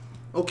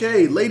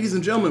Okay, ladies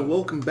and gentlemen,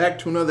 welcome back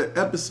to another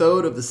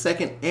episode of the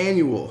second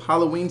annual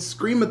Halloween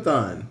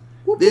Screamathon.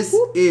 This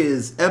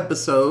is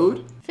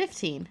episode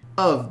 15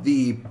 of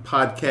the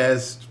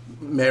podcast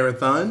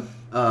marathon.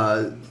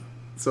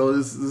 So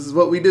this is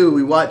what we do.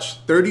 We watch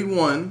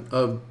 31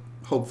 of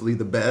hopefully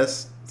the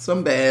best,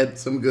 some bad,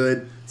 some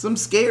good, some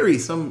scary,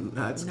 some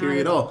not scary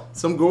at all,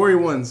 some gory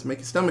ones, make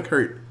your stomach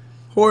hurt,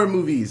 horror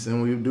movies,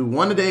 and we do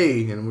one a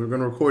day, and we're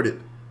going to record it.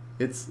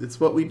 It's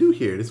what we do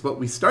here. It's what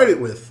we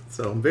started with.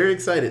 So I'm very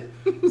excited.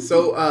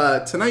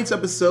 So tonight's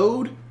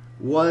episode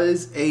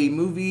was a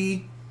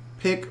movie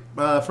pick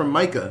from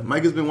Micah.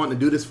 Micah's been wanting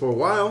to do this for a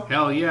while.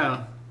 Hell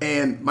yeah.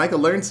 And Micah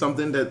learned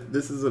something that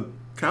this is a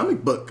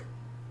comic book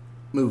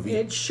movie.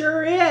 It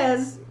sure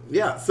is.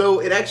 Yeah, so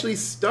it actually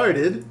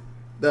started.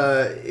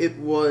 It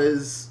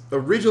was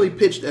originally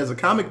pitched as a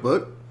comic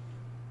book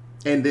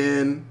and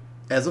then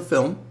as a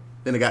film.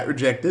 Then it got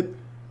rejected.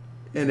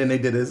 And then they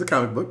did it as a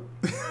comic book.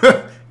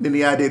 Then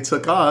the idea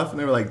took off, and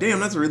they were like, damn,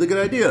 that's a really good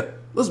idea.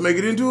 Let's make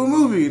it into a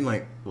movie. And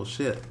like, well,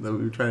 shit. We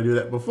were trying to do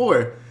that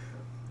before.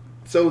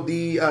 So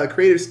the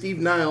creator, Steve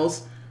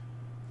Niles,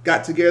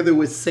 got together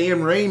with Sam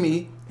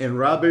Raimi and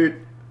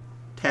Robert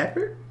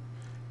Tapert.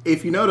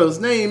 If you know those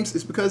names,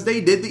 it's because they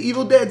did the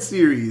Evil Dead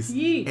series.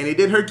 Yeet. And they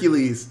did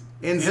Hercules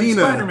and Xena.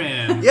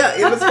 Spider-Man. Yeah,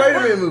 in the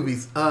Spider-Man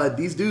movies.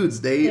 These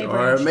dudes, they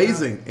are branched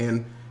amazing.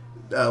 And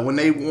when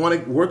they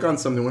want to work on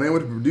something, when they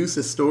want to produce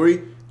a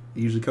story, it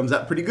usually comes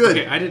out pretty good.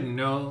 Okay, I didn't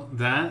know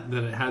that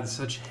it had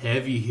such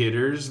heavy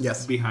hitters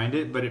behind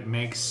it, but it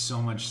makes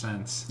so much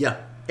sense. Yeah,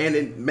 and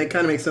it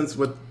kind of makes sense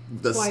with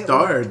the Quite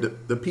star,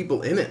 the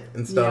people in it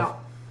and stuff.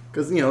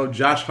 Because,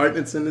 Josh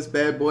Hartnett's in this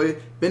bad boy.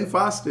 Ben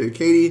Foster,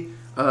 Katie,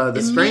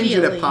 the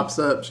stranger that pops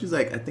up, she's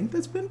like, I think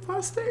that's Ben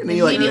Foster? And then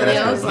you're like,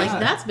 I was like,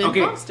 that's Ben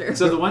Foster.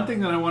 So the one thing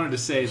that I wanted to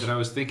say that I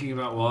was thinking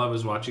about while I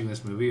was watching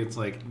this movie, it's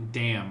like,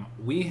 damn,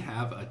 we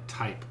have a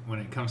type when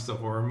it comes to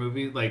horror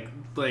movie.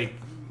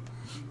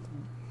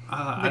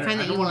 I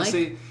don't want to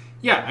say...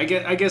 Yeah, I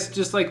guess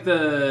just like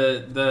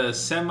the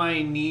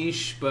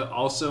semi-niche but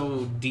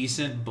also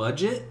decent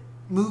budget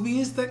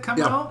movies that come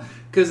out.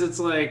 Because it's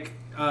like,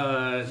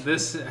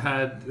 this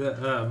had...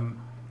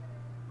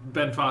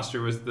 Ben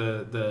Foster was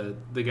the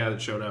guy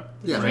that showed up.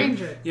 Yeah. Right?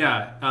 Ranger.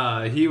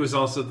 Yeah. He was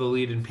also the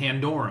lead in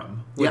Pandorum,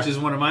 which is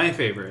one of my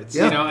favorites.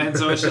 Yeah. And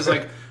so it's just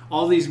like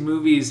all these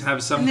movies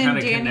have some kind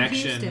of Danny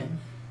connection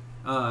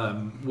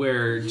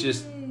where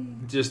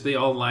just they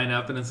all line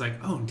up, and it's like,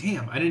 oh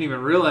damn, I didn't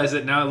even realize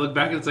it. Now I look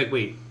back and it's like,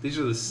 wait, these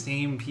are the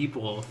same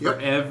people for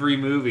every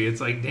movie. It's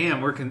like,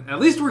 damn, at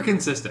least we're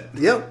consistent.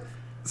 Yep.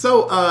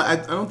 So I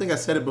don't think I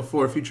said it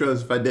before. Future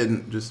us, if I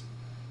didn't, just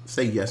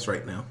say yes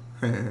right now.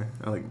 I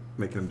like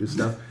making them do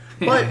stuff.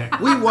 But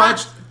we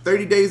watched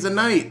 30 Days a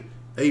Night,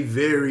 a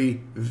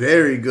very,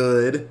 very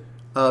good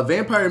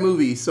vampire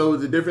movie. So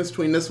the difference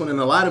between this one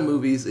and a lot of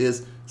movies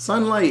is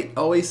sunlight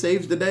always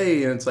saves the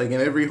day. And it's like in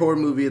every horror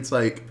movie, it's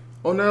like,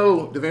 oh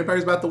no, the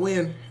vampire's about to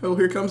win. Oh,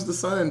 here comes the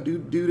sun.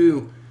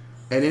 Do.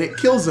 And then it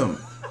kills him.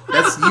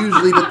 That's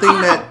usually the thing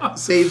that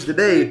saves the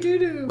day.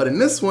 But in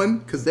this one,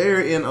 because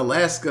they're in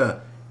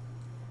Alaska,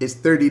 it's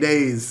 30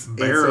 days.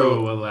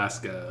 Barrow,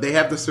 Alaska. They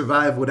have to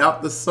survive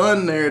without the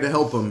sun there to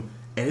help them.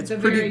 And it's the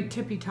pretty, very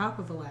tippy top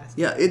of Alaska.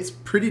 Yeah, it's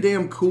pretty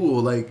damn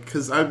cool. Like,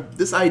 because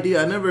this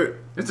idea, I never...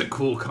 It's a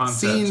cool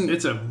concept.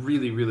 It's a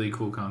really, really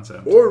cool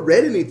concept. Or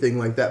read anything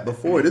like that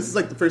before. This is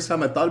like the first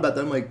time I thought about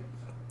that. I'm like,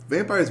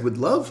 vampires would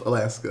love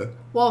Alaska.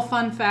 Well,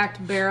 fun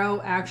fact,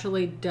 Barrow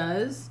actually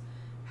does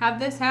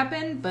have this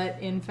happen, but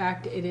in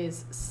fact it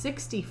is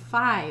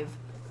 65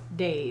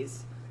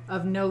 days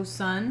of no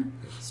sun,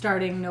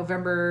 starting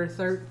November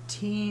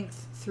 13th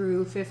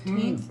through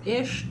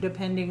 15th-ish,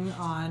 depending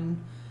on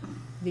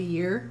the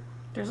year.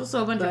 There's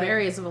also a bunch of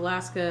areas of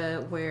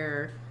Alaska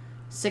where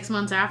 6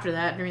 months after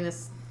that, during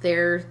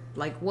their,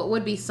 like, what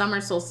would be summer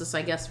solstice,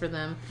 I guess, for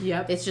them.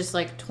 Yep. It's just,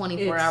 like,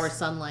 24-hour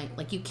sunlight.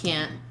 Like, you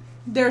can't...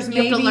 There's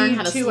maybe have to learn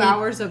how to 2 sleep.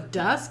 hours of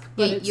dusk,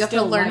 but it's you have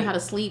to learn light. how to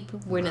sleep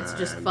when it's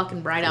just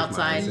fucking bright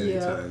outside.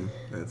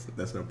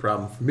 That's no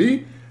problem for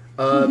me.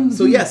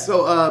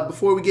 So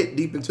before we get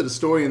deep into the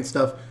story and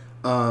stuff,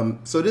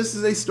 so this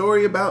is a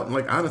story about,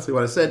 like, honestly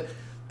what I said,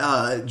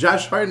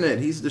 Josh Hartnett,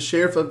 he's the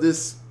sheriff of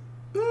this,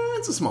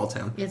 it's a small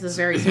town. It's a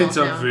very small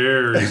town. It's a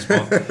very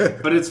small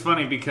but it's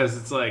funny because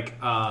it's like,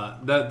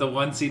 the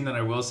one scene that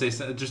I will say,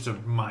 just a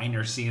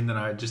minor scene that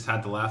I just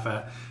had to laugh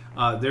at,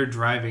 they're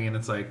driving and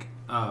it's like,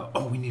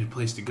 we need a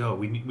place to go.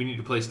 We need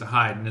a place to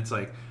hide. And it's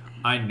like,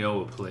 I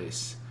know a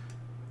place.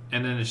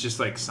 And then it's just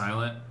like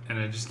silent, and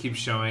it just keeps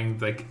showing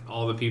like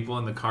all the people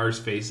in the cars'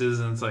 faces,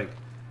 and it's like,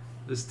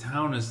 this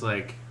town is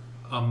like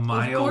a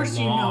mile long.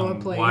 You know a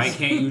place. Why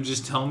can't you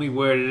just tell me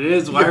where it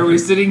is? Why are we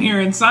sitting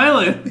here in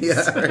silence?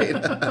 Yeah, right.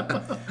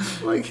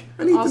 Like,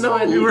 I need also,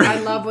 to know. I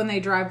love when they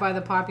drive by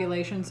the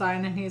population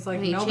sign and he's like,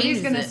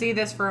 nobody's going to see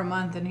this for a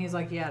month. And he's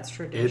like, yeah, it's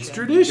tradition. It's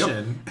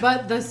tradition. Yep.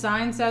 But the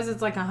sign says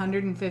it's like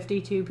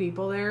 152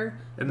 people there.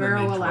 And Barrow,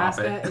 then they drop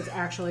Alaska it. is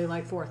actually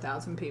like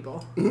 4,000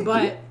 people.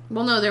 But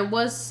Well, no, there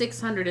was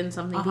 600 and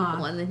something Uh-huh.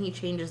 people, and then he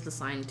changes the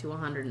sign to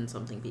 100 and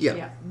something people. Yeah.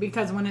 Yeah,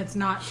 because when it's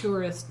not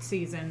tourist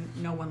season,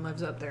 no one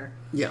lives up there.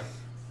 Yeah.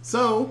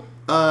 So,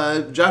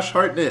 Josh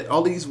Hartnett,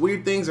 all these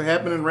weird things are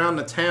happening around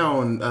the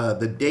town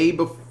the day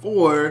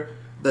before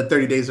the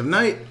 30 Days of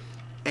Night.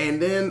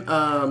 And then,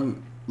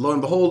 lo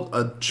and behold,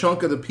 a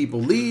chunk of the people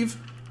leave.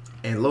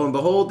 And lo and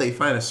behold, they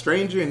find a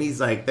stranger, and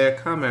he's like, they're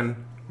coming.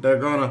 They're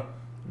gonna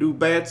do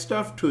bad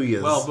stuff to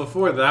you. Well,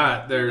 before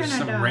that, there's gonna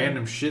some die.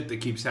 random shit that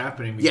keeps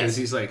happening because Yes.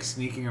 he's like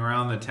sneaking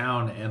around the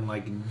town and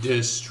like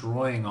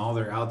destroying all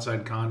their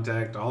outside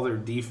contact, all their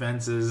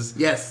defenses.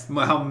 Yes.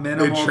 How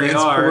minimal Their they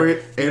are. transport,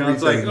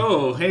 It's like, everything.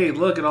 oh, hey,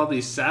 look at all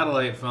these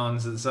satellite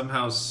phones that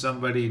somehow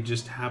somebody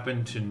just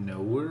happened to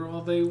know where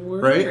all they were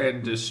Right.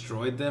 and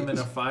destroyed them in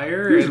a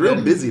fire. He was And real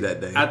then busy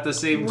that day. At the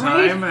same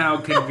Right. time, how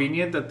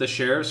convenient that the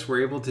sheriffs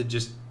were able to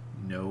just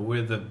know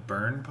where the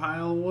burn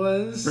pile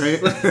was.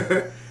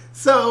 Right?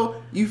 So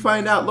you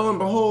find out, lo and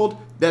behold,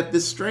 that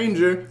this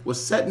stranger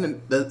was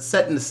setting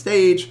the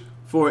stage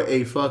for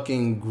a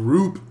fucking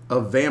group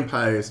of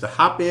vampires to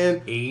hop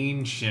in.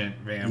 Ancient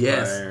vampires.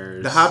 Yes,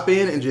 to hop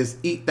in and just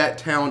eat that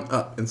town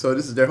up. And so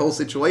this is their whole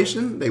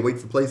situation. They wait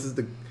for places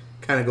to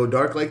kind of go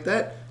dark like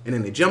that, and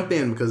then they jump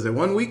in because their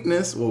one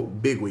weakness, well,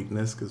 big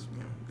weakness, because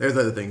there's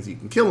other things you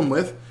can kill them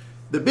with.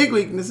 The big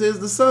weakness is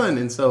the sun,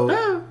 and so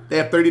they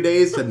have 30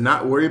 days to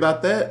not worry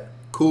about that.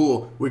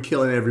 Cool, we're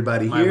killing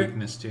everybody My here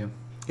weakness too.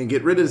 and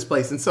get rid of this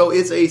place. And so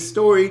it's a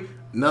story,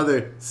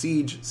 another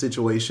siege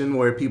situation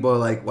where people are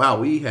like, wow,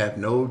 we have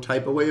no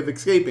type of way of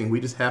escaping. We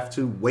just have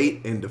to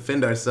wait and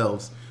defend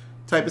ourselves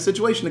type of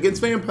situation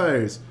against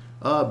vampires.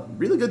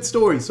 Really good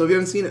story. So if you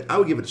haven't seen it, I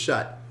would give it a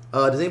shot.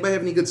 Does anybody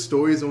have any good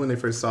stories on when they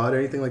first saw it or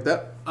anything like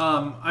that?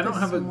 I don't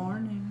have a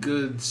morning.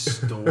 good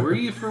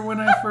story for when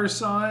I first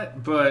saw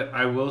it, but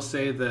I will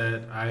say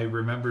that I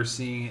remember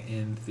seeing it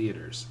in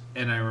theaters.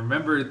 And I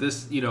remember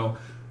this,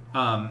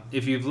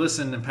 if you've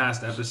listened to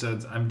past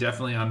episodes, I'm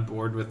definitely on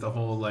board with the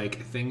whole,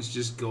 like, things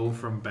just go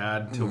from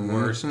bad to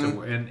worse.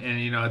 And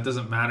it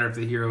doesn't matter if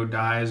the hero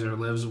dies or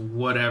lives,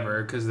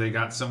 whatever, because they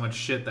got so much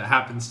shit that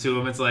happens to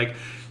them. It's like,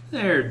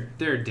 they're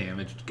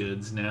damaged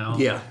goods now.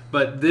 Yeah.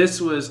 But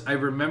this was, I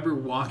remember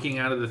walking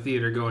out of the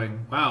theater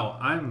going, wow,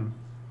 I'm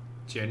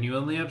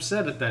genuinely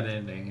upset at that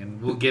ending.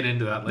 And we'll get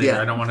into that later.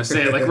 Yeah. I don't want to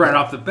say it like right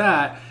off the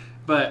bat.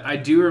 But I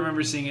do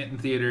remember seeing it in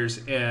theaters.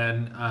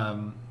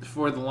 And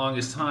for the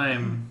longest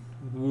time,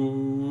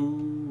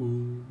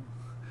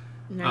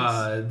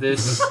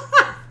 Nice.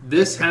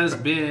 this has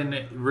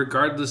been,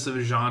 regardless of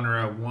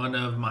genre, one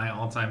of my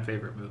all-time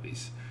favorite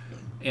movies.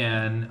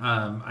 And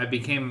I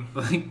became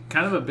like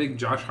kind of a big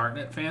Josh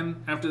Hartnett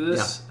fan after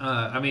this.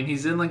 I mean,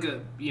 he's in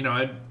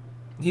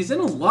he's in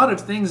a lot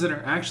of things that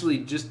are actually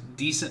just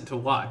decent to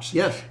watch.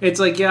 Yes. It's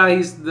like, yeah,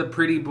 he's the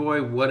pretty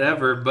boy,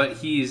 whatever, but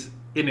he's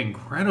an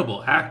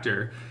incredible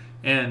actor.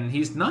 And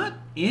he's not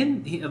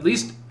at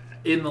least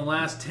in the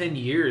last 10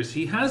 years,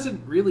 he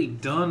hasn't really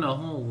done a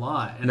whole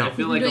lot. And No. I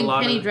feel He's like doing a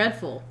lot Penny of...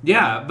 Dreadful.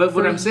 Yeah, but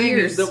what For I'm saying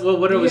years. is that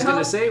what I was Yeah.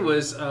 going to say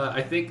was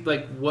I think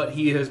like what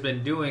he has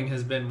been doing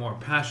has been more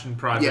passion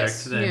project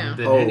Yes. than, Yeah.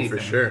 than Oh, anything. for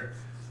sure.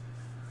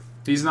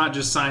 He's not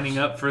just signing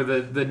up for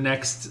the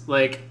next,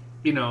 like,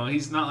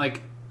 he's not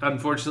like,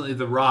 unfortunately,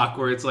 The Rock,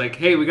 where it's like,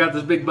 hey, we got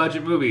this big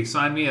budget movie,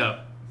 sign me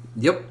up.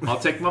 Yep. I'll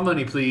take my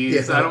money, please.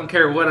 Yes. I don't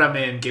care what I'm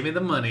in. Give me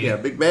the money. Yeah,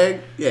 big bag.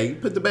 Yeah, you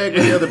put the bag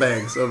with the other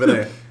bags over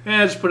there.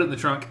 Yeah, just put it in the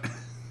trunk.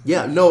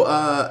 Yeah, no,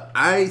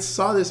 I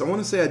saw this. I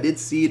want to say I did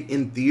see it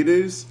in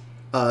theaters.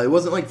 It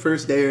wasn't like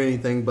first day or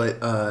anything,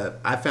 but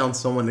I found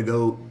someone to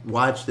go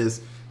watch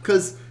this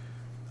because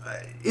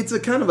it's a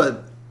kind of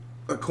a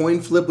coin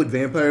flip with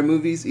vampire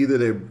movies. Either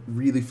they're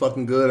really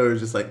fucking good or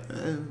it's just like,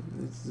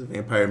 this is a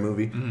vampire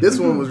movie. Mm-hmm. This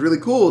one was really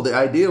cool. The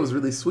idea was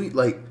really sweet.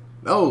 Like,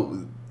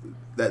 oh,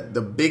 that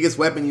the biggest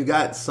weapon you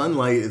got,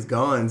 sunlight, is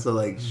gone. So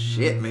like,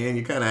 shit, man,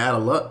 you're kind of out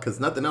of luck because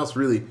nothing else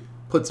really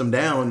puts them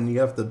down, and you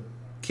have to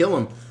kill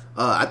them.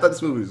 I thought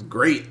this movie was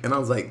great, and I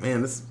was like,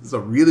 man, this is a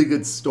really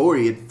good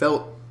story. It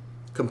felt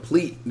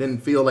complete.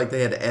 Didn't feel like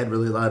they had to add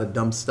really a lot of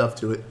dumb stuff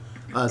to it.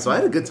 So I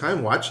had a good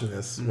time watching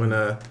this when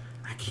I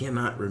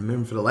cannot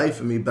remember for the life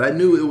of me, but I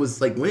knew it was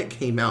like when it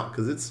came out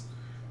because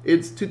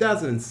it's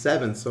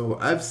 2007, so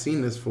I've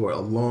seen this for a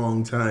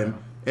long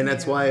time, and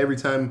that's why every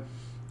time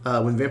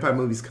when vampire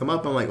movies come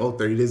up, I'm like, oh,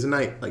 30 Days a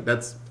Night, like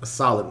that's a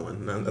solid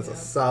one. That's a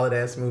solid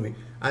ass movie.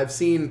 I've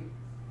seen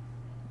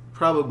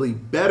probably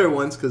better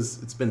ones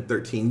because it's been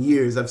 13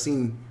 years. I've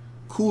seen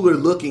cooler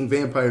looking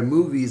vampire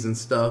movies and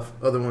stuff,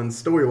 other ones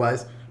story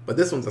wise, but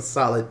this one's a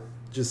solid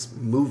just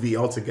movie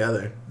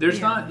altogether. There's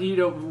not,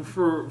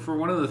 for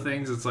one of the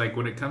things, it's like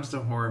when it comes to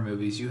horror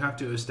movies, you have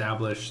to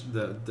establish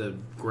the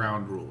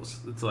ground rules.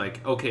 It's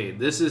like, okay,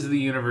 this is the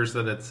universe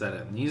that it's set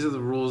in. These are the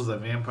rules that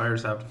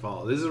vampires have to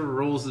follow. These are the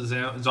rules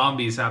that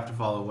zombies have to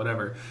follow,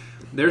 whatever.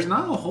 There's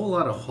not a whole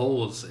lot of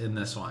holes in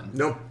this one.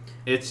 Nope.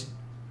 It's,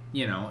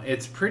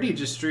 it's pretty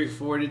just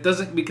straightforward. It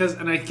doesn't,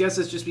 and I guess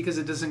it's just because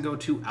it doesn't go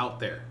too out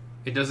there.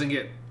 it doesn't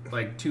get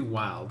like too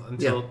wild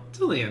until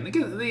till the end.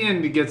 The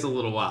end it gets a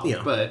little wild,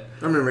 but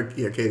I remember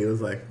Katie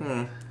was like,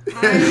 I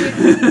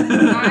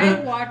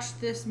watched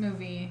this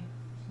movie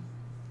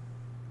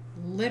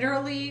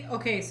literally.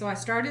 Okay, so I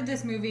started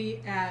this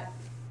movie at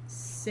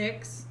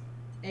 6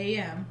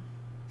 a.m.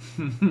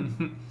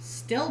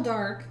 Still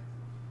dark.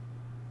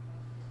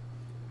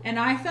 And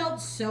I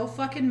felt so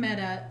fucking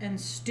meta and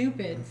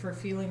stupid for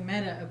feeling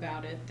meta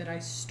about it that I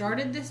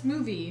started this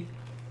movie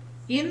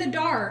in the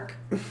dark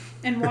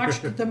and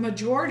watched the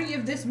majority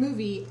of this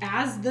movie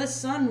as the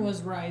sun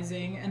was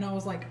rising, and I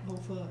was like, oh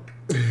fuck.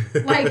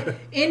 Like,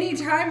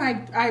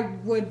 anytime I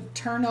would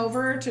turn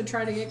over to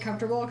try to get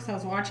comfortable, because I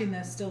was watching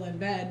this still in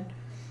bed,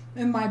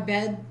 and my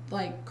bed,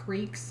 like,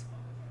 creaks.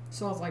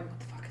 So I was like, what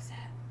the fuck is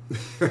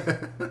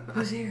that?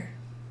 Who's here?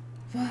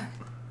 Fuck.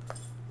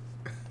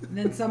 And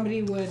then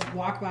somebody would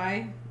walk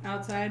by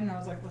outside, and I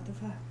was like, what the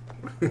fuck?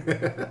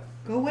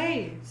 Go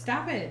away.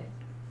 Stop it.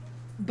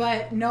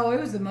 But no, it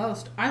was the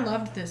most. I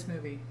loved this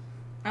movie.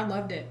 I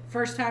loved it.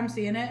 First time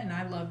seeing it, and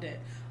I loved it.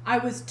 I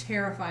was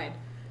terrified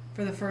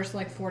for the first,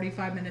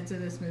 45 minutes of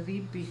this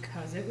movie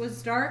because it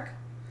was dark.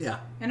 Yeah.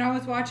 And I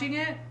was watching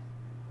it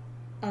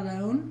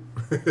alone.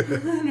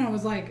 And I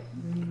was like,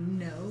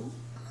 no.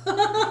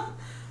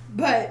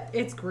 But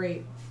it's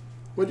great.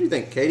 What do you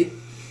think, Katie?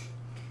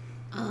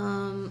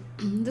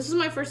 This is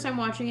my first time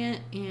watching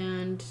it,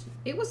 and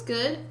it was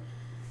good.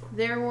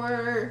 There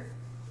were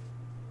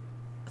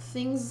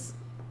things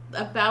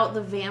about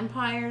the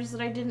vampires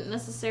that I didn't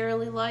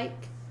necessarily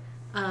like,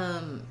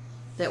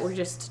 that were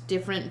just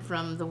different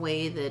from the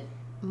way that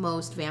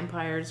most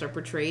vampires are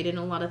portrayed in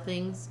a lot of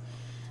things.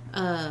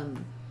 But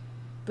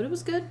it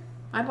was good.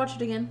 I'd watch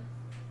it again.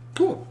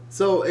 Cool.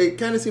 So it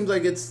kind of seems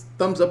like it's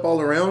thumbs up all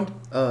around.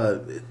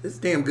 It's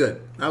damn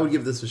good. I would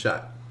give this a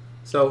shot.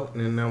 So,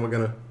 and now we're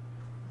going to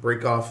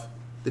break off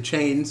the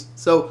chains.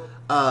 So,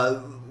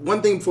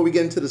 one thing before we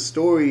get into the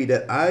story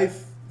that I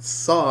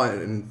saw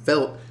and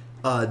felt,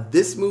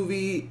 this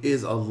movie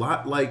is a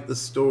lot like the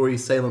story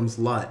Salem's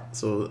Lot.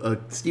 So, a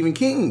Stephen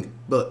King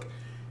book.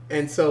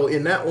 And so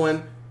in that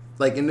one,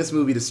 like in this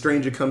movie, the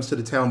stranger comes to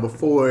the town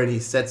before and he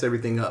sets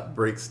everything up,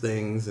 breaks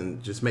things,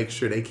 and just makes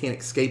sure they can't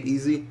escape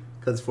easy.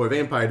 Because for a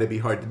vampire, that'd be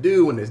hard to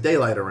do when there's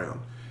daylight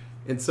around.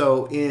 And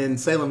so in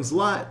Salem's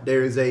Lot,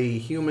 there's a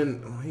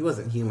human. Well, he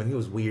wasn't human. He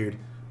was weird.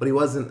 But he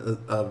wasn't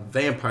a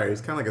vampire. He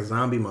was kind of like a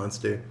zombie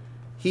monster.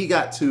 He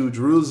got to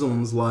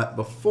Jerusalem's Lot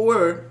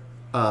before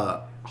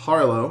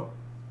Harlow,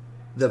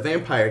 the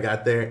vampire,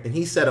 got there. And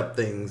he set up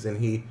things.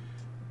 And he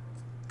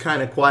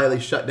kind of quietly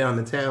shut down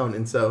the town.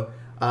 And so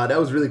that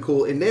was really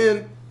cool. And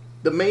then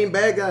the main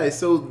bad guy.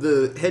 So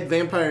the head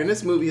vampire in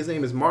this movie, his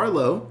name is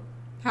Marlowe.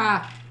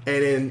 Ha.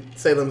 And in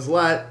Salem's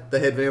Lot, the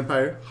head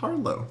vampire,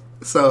 Harlow.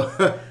 So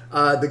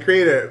the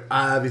creator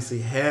obviously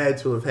had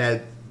to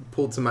have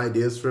pulled some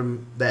ideas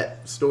from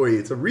that story.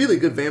 It's a really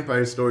good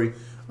vampire story.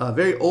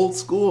 Very old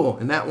school.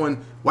 And that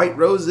one, white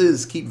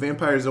roses keep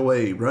vampires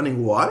away.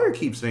 Running water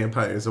keeps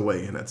vampires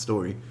away in that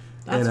story.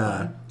 That's and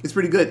fun. It's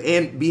pretty good.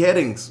 And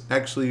beheadings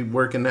actually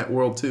work in that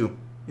world too,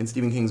 in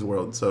Stephen King's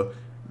world. So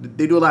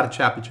they do a lot of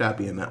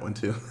choppy in that one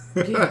too.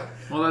 Yeah.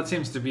 Well, that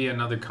seems to be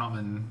another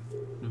common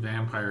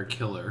vampire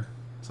killer.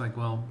 It's like,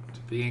 well,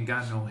 if he ain't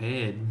got no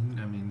head,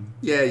 I mean...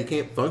 Yeah, you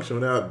can't function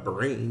without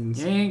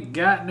brains. You ain't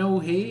got no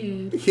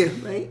head. Yeah,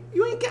 man.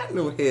 You ain't got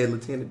no head,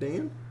 Lieutenant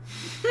Dan.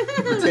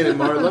 Lieutenant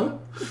Marlowe.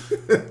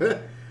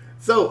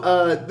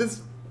 So,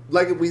 this,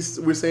 like we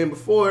were saying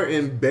before,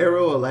 in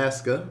Barrow,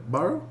 Alaska.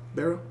 Barrow?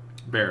 Barrow.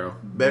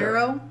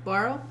 Borrow?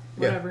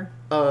 Whatever.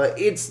 Yeah.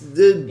 It's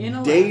the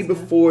In day Alaska.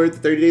 before the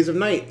 30 Days of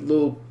Night.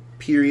 Little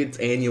period's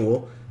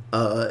annual.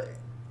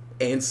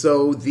 And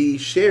so the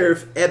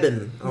sheriff,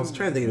 Eben, I was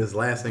trying to think of his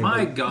last name.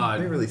 My but God. I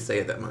didn't really say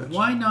it that much.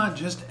 Why not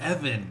just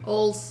Evan?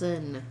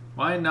 Olsen.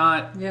 Why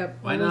not? Yep.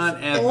 Why not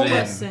Evan?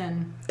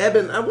 Olsen.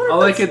 Eben, I wonder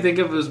All I if could think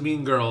of was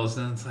Mean Girls,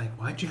 and it's like,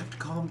 why'd you have to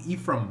call him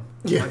Ephraim?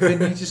 Yeah. Why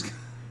couldn't you just...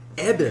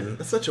 Eben.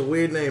 That's such a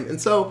weird name.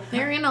 And so...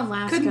 They're in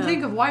Alaska. Couldn't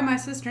think of why my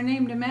sister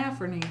named him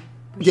Afrony.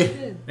 But Yeah. she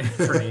did.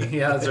 Ephraim.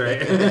 Yeah, that's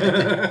right.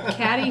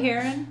 Catty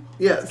Heron.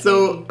 Yeah,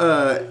 so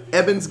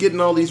Eben's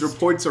getting all these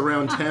reports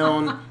around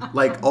town,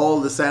 like all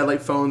the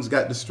satellite phones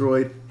got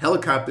destroyed,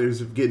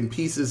 helicopters are getting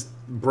pieces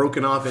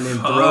broken off and then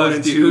thrown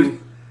into dude.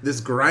 this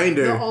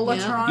grinder. The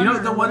Olatron. You know,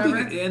 the or one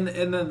whatever. thing,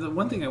 and the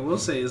one thing I will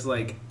say is,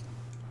 like,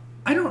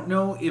 I don't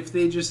know if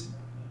they just,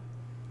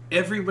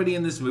 everybody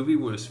in this movie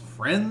was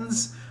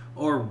friends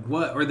or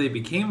what, or they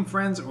became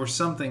friends or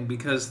something,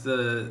 because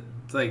the,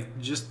 like,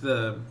 just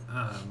the,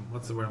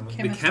 what's the word I'm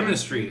looking, the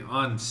chemistry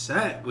on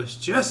set was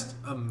just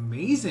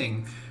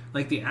amazing.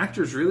 Like, the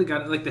actors really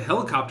got it. Like, the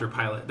helicopter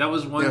pilot, that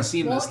was one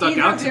scene that stuck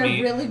either out to they're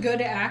me. really good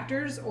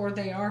actors or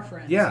they are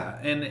friends. Yeah,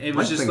 and it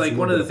was I just think like it's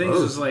one a of the little things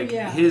bit was like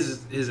Yeah.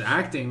 his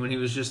acting when he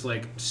was just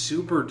like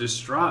super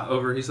distraught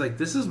over. He's like,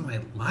 "This is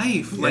my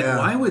life. Like, Yeah.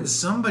 why would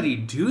somebody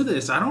do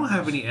this? I don't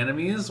have any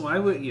enemies. Why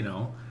would you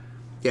know?"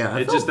 Yeah,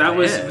 I It felt just that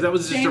was bad.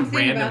 just Same a thing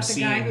random about the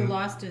scene. guy who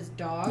lost his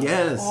dog.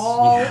 Yes.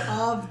 All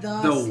Yeah. of the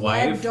The sled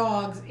wife-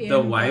 dogs in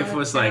The wife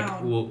was like,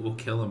 town. "We'll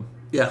kill him."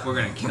 Yeah. We're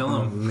gonna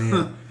kill him.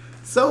 Man.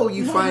 So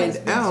you find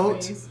Nice,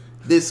 out face.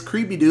 this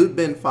creepy dude,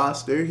 Ben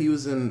Foster, he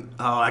was in,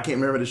 I can't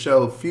remember the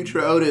show,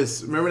 Future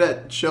Otis. Remember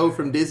that show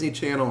from Disney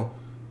Channel?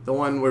 The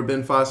one where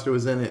Ben Foster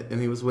was in it,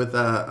 and he was with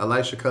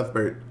Elisha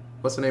Cuthbert.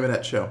 What's the name of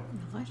that show?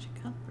 Elisha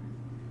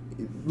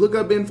Cuthbert. Look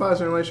up Ben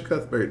Foster and Elisha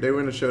Cuthbert. They were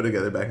in a show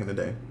together back in the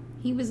day.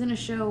 He was in a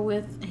show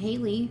with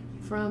Haley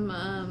from,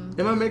 Am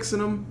I mixing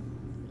them?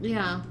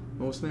 yeah.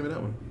 What's the name of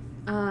that one?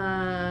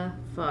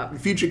 Fuck.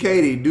 Future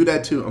Katie, do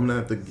that too. I'm gonna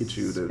have to get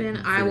you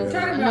to. I will. figure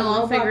it out. No, I'll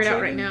Robot figure it out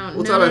Chicken? right now.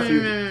 We'll no, talk no, about no,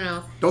 future- no, no,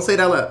 no. Don't say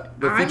that out loud.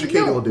 But Future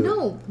Katie will do it.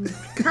 No,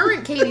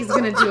 current Katie's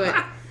gonna do it.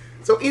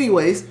 So,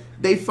 anyways,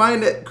 they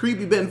find that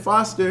creepy Ben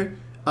Foster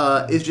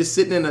is just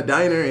sitting in a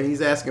diner and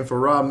he's asking for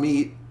raw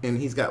meat and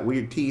he's got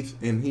weird teeth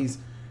and he's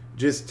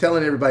just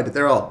telling everybody that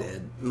they're all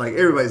dead. Like,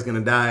 everybody's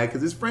gonna die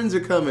because his friends are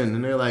coming.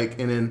 And they're like,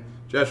 and then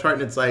Josh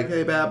Hartnett's like,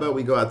 hey, Baba,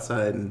 we go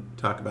outside and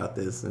talk about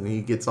this. And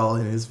he gets all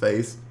in his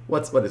face.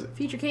 What is it?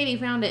 Future Katie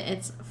found it.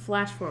 It's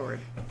flash forward.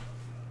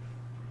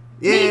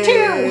 Yay! Me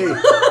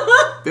too.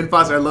 Ben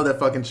Foster, I love that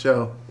fucking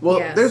show. Well,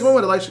 Yes. there's one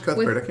with Elisha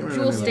Cuthbert. I With can't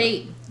remember. Jewel the name of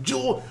State it.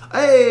 Jewel,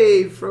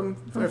 hey, from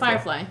from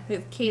Firefly.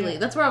 With Kaylee.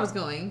 That's where I was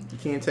going. You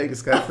can't take a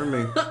sky from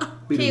me.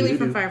 Kaylee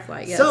from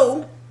Firefly, yes.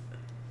 So,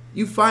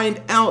 you find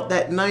out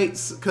that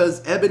night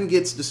because Eben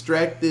gets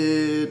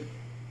distracted.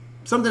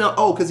 Something else.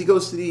 Oh, because he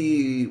goes to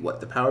the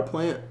power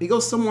plant? He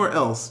goes somewhere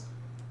else.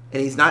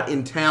 And he's not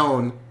in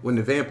town when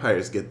the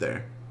vampires get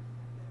there.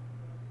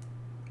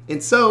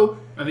 And so,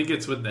 I think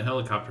it's with the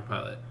helicopter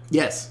pilot.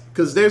 yes,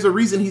 because there's a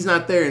reason he's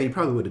not there, and he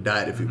probably would have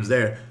died if he was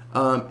there.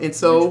 And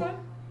so, Which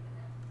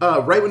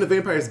one? right when the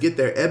vampires get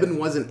there, Eben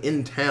wasn't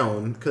in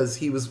town because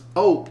he was.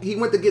 Oh, he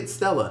went to get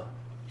Stella,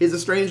 his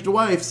estranged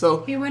wife.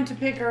 So He went to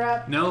pick her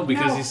up. No,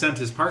 because No. he sent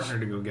his partner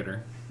to go get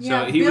her.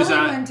 Yeah, so he Billy was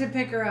at. went to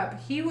pick her up.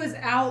 He was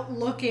out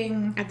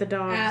looking At the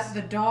dogs. at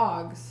the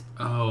dogs.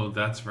 Oh,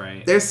 that's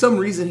right. there's some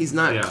reason he's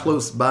not Yeah.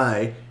 close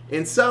by,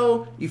 and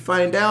so you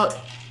find out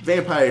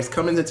vampires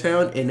come into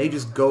town and they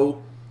just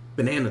go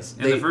bananas.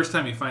 And the first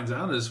time he finds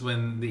out is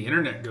when the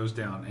internet goes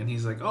down, and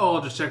he's like, "Oh,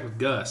 I'll just check with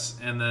Gus."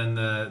 And then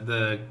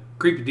the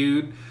creepy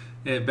dude,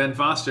 Ben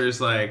Foster, is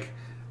like,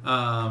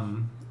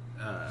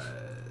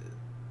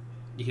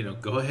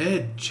 go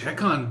ahead,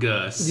 check on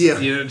Gus.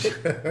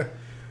 Yeah.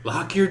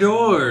 Lock your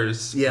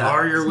doors. Yeah.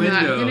 Bar your It's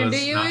not windows. gonna do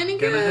you Not any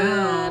gonna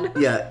help.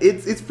 good. Yeah,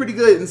 it's pretty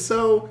good. And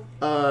so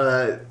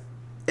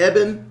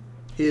Eben,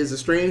 his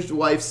estranged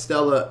wife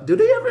Stella. Do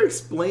they ever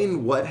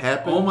explain what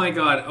happened? Oh my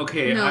god.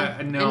 Okay. No,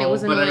 I know, and it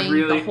was but annoying I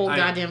really the whole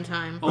goddamn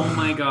time. Oh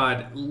my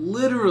god.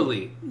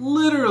 Literally,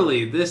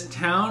 this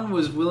town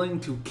was willing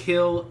to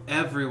kill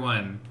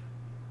everyone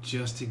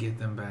just to get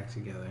them back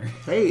together.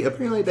 Hey,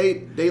 apparently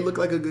they look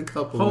like a good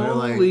couple. And they're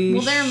like, Holy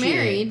Well, they're shit.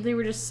 married. They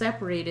were just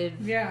separated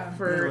Yeah.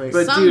 for Really?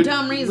 But some dude,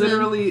 dumb reason.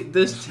 literally,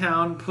 this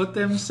town put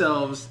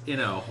themselves in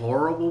a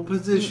horrible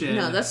position.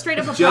 No, that's straight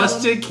up a just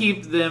problem. to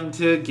keep them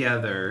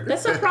together.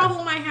 That's a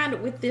problem I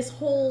had with this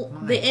whole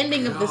My the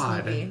ending of this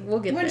God. movie. We'll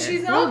get When there.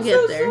 she's we'll I'm get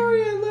so there.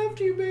 sorry I left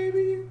you,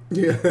 baby.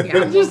 yeah.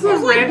 Yeah. Just I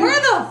was like, random- where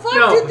the fuck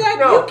No, did that?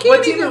 no, You can't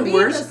what's even even be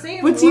worse? in the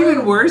same What's room.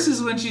 even worse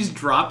is when she's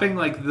dropping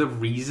like the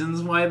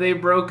reasons why they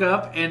broke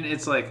up, and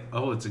it's like,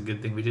 oh, it's a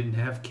good thing we didn't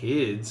have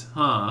kids,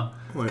 huh?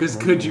 Like, Because oh.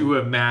 could you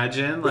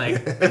imagine?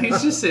 Like, and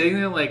he's just sitting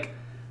there like,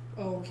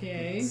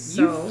 Okay.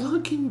 So- you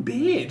fucking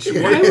bitch.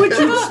 Why would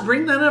you just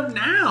bring that up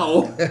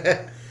now?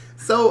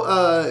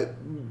 So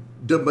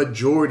the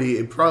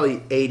majority, probably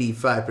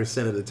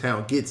 85% of the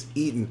town gets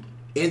eaten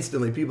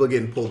instantly. People are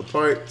getting pulled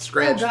apart, Oh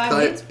scratched, god,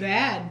 cut. it's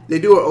bad. They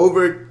do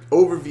an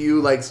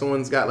overview, like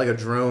someone's got like a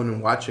drone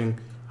and watching,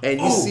 and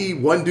you Oh. see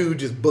one dude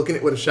just booking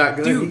it with a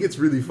shotgun. Dude. He gets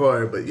really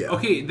far, but yeah.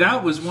 Okay,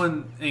 that was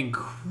one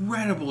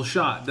incredible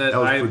shot that That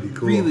was I pretty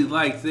cool. really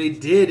liked. They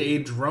did a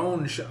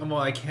drone shot. Well,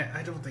 I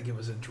don't think it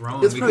was a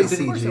drone. It's probably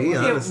because CG,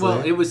 honestly.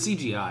 Well, it was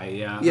CGI,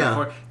 yeah. Yeah.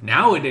 Before.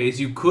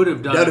 Nowadays, you could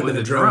have done That'd it have with been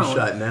a a drone drone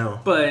shot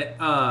now. But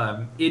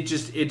it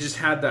just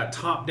had that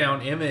top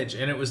down image,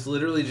 and it was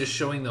literally just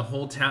showing the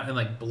whole town and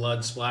like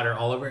blood splatter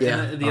all over. Yeah.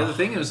 And the other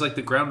thing, it was like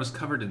the ground was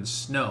covered in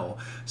snow,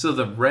 so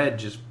the red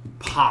just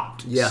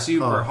popped Yeah.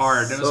 super Oh,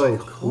 hard. And it was so like,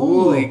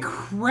 cool. holy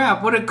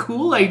crap! What a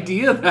cool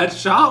idea that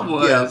shot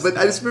was. Yeah, but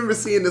I just remember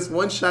seeing this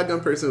one shotgun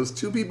person. It was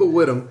two people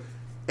with him,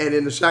 and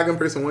then the shotgun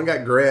person, one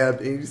got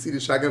grabbed, and you see the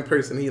shotgun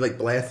person, he like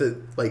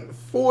blasted like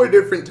 4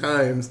 different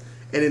times,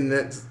 and then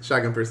that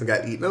shotgun person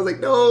got eaten. I was like,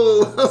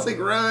 no! I was like,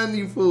 run,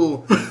 you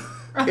fool!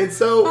 And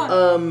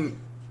so,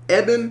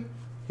 Eben,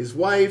 his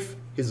wife,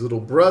 his little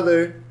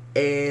brother,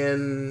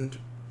 and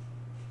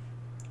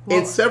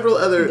several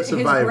other His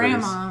survivors.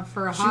 grandma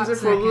for a She hot was there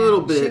for a second.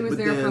 little bit, She was but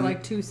there for then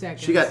like 2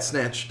 seconds. She got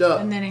snatched up.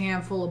 and then a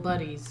handful of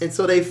buddies. And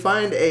so they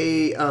find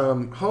a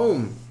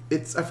home. I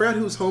forgot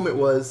whose home it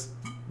was,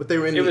 but they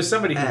were in It the was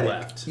somebody who attic.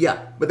 left. Yeah,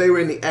 but they were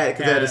in the attic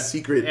because they had a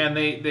secret. And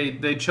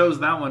they chose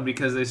that one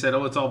because they said,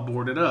 oh, it's all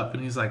boarded up.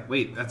 And he's like,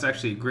 wait, that's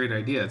actually a great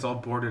idea. It's all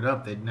boarded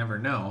up. They'd never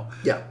know.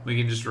 Yeah. We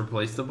can just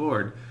replace the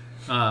board.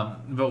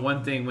 But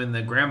one thing, when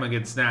the grandma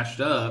gets snatched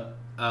up,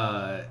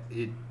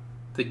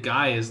 the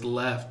guy is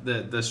left.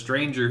 The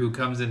stranger who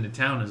comes into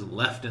town is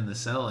left in the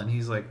cell, and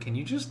he's like, "Can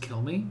you just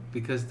kill me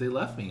because they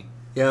left me?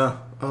 Yeah.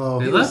 Oh,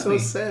 They he was left so me.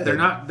 sad. They're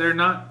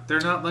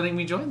not letting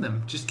me join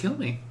them. Just kill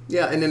me."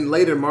 Yeah, and then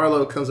later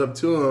Marlo comes up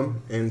to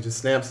him and just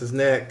snaps his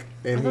neck.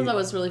 And I thought that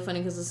was really funny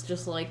because it's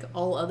just like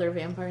all other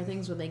vampire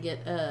things where they get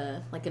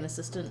like an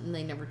assistant and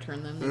they never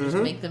turn them. They just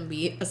make them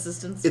be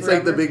assistants. It's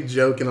forever. like the big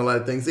joke in a lot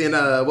of things. And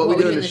What We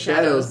Do in the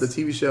Shadows, the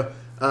TV show,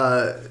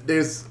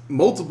 there's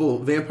multiple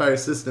vampire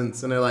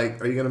assistants, and they're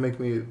like, "Are you gonna make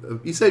me?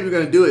 You said you were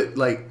gonna do it.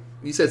 Like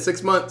you said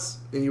 6 months,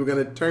 and you were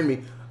gonna turn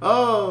me.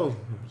 Oh,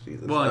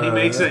 Jesus. Well, and he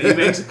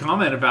makes a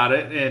comment about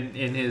it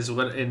in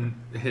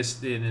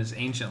his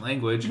ancient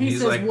language. And He he's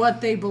says like,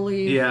 what they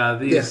believe. yeah,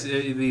 these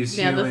Yeah, the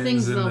humans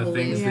things and they'll the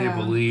things believe. they Yeah.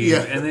 believe. Yeah.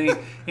 And then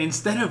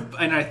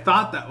and I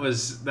thought that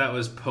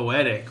was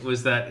poetic,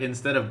 was that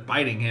instead of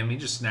biting him, he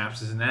just snaps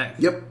his neck.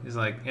 Yep. He's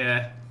like,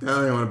 I I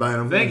don't even want to buy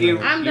them. thank you.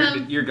 I'm you're,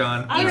 done. You're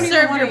gone. I You don't even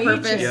served wanna your eat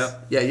purpose. you.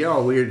 Yep. Yeah, you're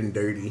all weird and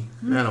dirty.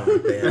 I don't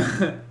want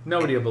that.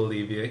 Nobody will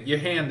believe you. Your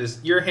hand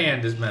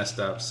is messed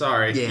up.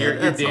 Sorry. Yeah,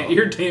 that's all.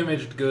 You're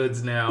damaged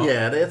goods now.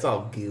 Yeah, that's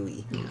all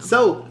gooey.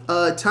 So,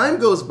 time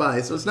goes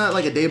by, so it's not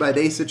like a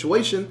day-by-day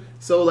situation.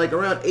 So, like,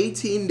 around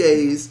 18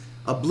 days,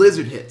 a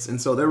blizzard hits. And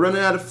so they're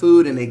running out of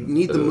food, and they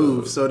need to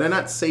move. So they're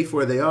not safe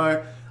where they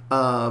are.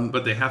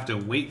 But they have to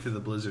wait for the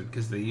blizzard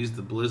because they use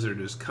the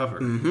blizzard as cover.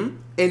 Mm-hmm.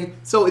 And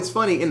so it's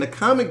funny, in the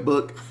comic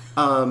book,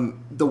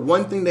 the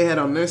one thing they had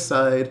on their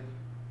side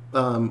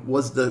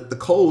was the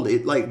cold.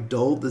 It, like,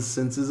 dulled the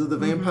senses of the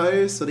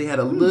vampires. So they had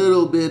a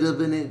little bit of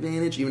an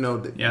advantage, even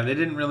though... Yeah, they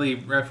didn't really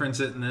reference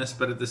it in this,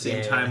 but at the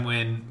same time,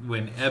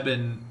 when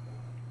Eben,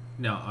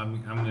 no,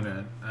 I'm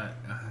gonna,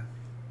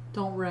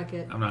 Don't wreck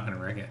it. I'm not gonna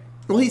wreck it.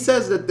 Well, he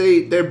says that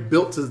thea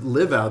built to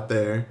live out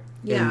there.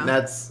 Yeah, And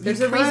that's... there's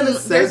he a kinda reason.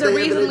 says There's a they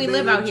have an reason we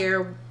live out advantage.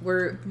 here.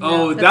 We're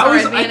Oh, that's that our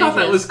was, I thought that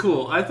advantages. was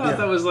cool. I thought Yeah.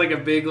 that was like a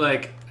big,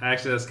 like,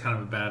 actually that's kind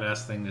of a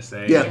badass thing to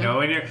say. Yeah. You know,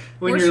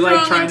 when We're you're like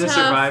strong trying and to tough,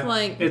 survive,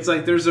 like- it's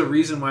like there's a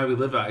reason why we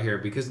live out here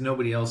because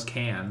nobody else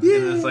can. Yeah.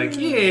 And it's like,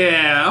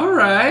 yeah, all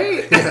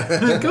right.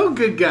 Go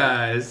good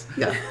guys.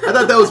 Yeah, I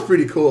thought that was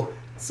pretty cool.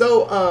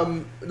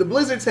 So, the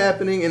blizzard's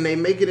happening, and they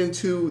make it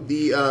into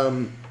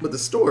the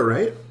store,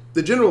 right?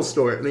 The general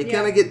store, and they Yeah.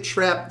 kind of get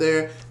trapped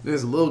there. And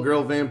there's a little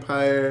girl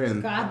vampire,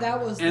 and God, that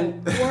was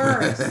And- the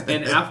worst.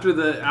 And after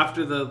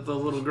the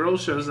little girl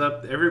shows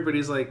up,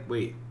 everybody's like,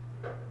 wait,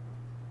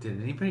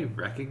 did anybody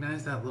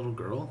recognize that little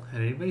girl?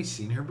 Had anybody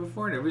seen her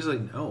before? And everybody's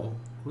like, no.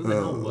 Who the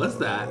hell was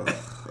that?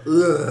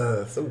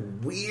 ugh, so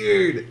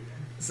weird.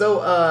 So,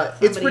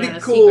 it's Somebody pretty had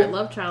a cool. secret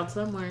love child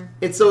somewhere.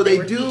 And so they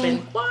were do.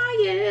 keeping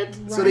quiet.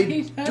 So they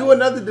Right. do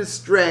another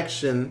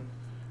distraction.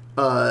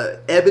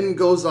 Eben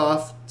goes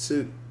off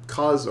to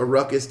cause a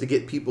ruckus to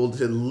get people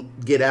to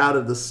get out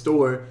of the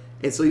store,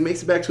 and so he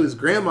makes it back to his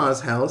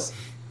grandma's house,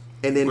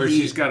 and then Where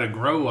she's got a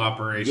grow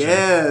operation.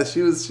 yeah,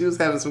 she was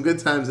having some good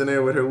times in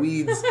there with her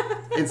weeds,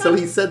 and so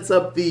he sets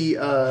up the He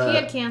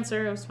had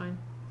cancer. It was fine.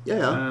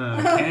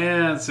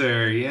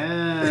 Cancer,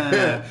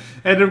 yeah.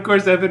 And of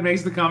course, Evan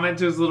makes the comment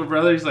to his little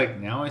brother. He's like,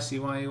 now I see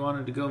why you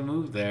wanted to go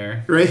move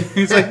there. right.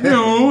 He's like,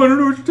 no, I don't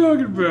know what you're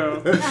talking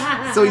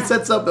about. So he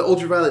sets up the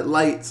ultraviolet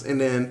lights, and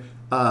then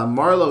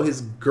Marlo,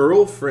 his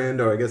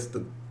girlfriend, or I guess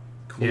the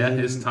queen, Yeah,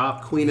 his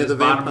top- queen his of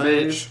the bottom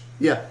vampires. bitch.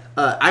 Yeah,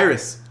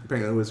 Iris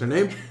apparently was her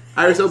name.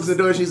 Iris opens the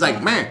door, and she's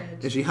like, "Man,"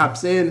 and she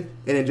hops in,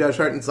 and then Josh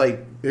Hartnett's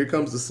like, "Here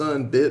comes the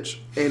sun, bitch,"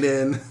 and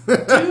then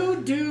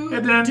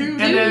And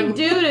then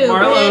Doo-doo,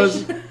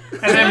 Marlo's, bitch.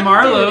 and then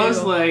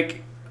Marlo's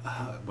like,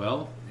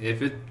 well,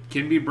 if it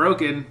can be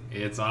broken,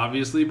 it's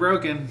obviously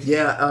broken.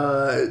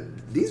 yeah,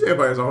 these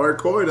vampires are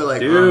hardcore. They're like,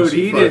 Dude, oh,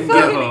 she he didn't give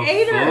fucked fucking a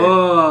ate her.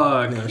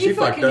 fuck. No, He she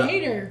fucked fucking up.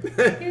 hate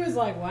her. He was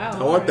like, wow. I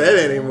don't want that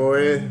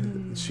anymore.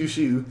 Shoo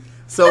shoo.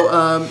 So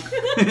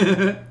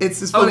it's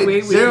just Oh, funny.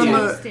 wait, they're,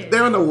 yes.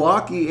 they're on the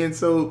walkie, and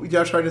so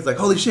Josh Hartnett's like,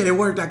 "Holy shit, it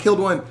worked! I killed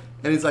one!"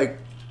 And he's like,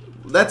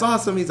 "That's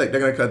awesome." He's like, "They're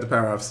gonna cut the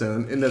power off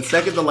soon." And the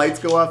second the lights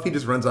go off, he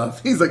just runs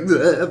off. He's like,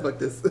 "Fuck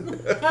this!"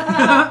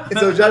 And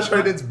so Josh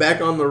Hartnett's back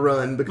on the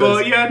run because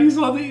Well, yeah, and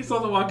he saw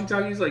the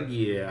walkie-talkie. He's like,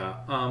 yeah,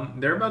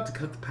 they're about to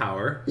cut the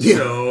power, Yeah.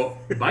 so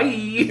bye.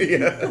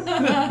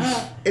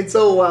 And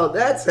so while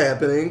that's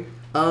happening,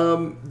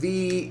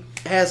 the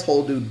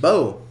asshole dude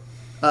Bo.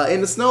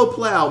 In the snow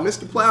plow,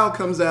 Mr. Plow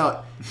comes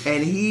out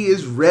and he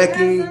is That's the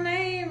wrecking.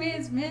 name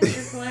is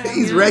Mr. Cloud.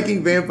 He's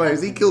wrecking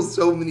vampires. He kills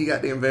so many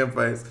goddamn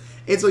vampires.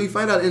 And so you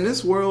find out in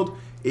this world,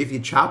 if you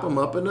chop them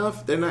up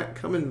enough, they're not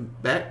coming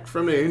back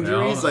from their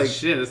injuries. Well, like,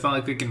 shit, it's not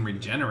like they can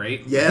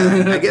regenerate.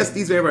 yeah, I guess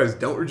these vampires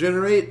don't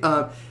regenerate.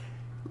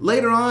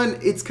 Later on,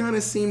 it's kind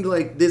of seemed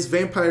like this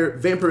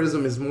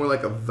vampirism is more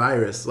like a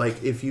virus.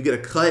 Like if you get a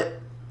cut,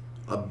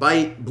 a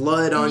bite,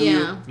 blood on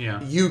Yeah.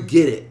 Yeah. you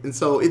get it. And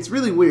so it's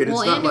really weird.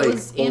 Well, it's not and like it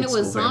was old and it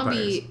was school vampires.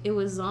 zombie. It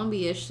was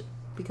zombie-ish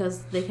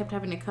because they kept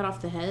having to cut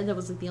off the head. That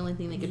was like the only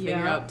thing they could figure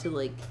Yeah. out to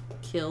like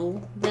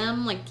kill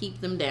them, like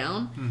keep them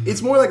down.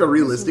 It's more like a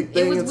realistic It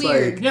thing. was It's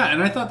weird. like Yeah,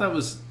 and I thought that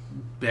was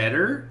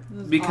better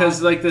was because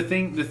odd. like the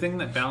thing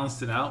that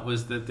balanced it out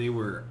was that they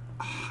were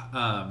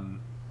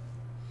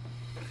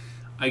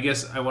I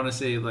guess I want to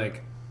say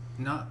like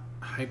not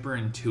hyper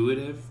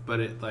intuitive, but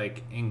it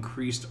like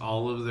increased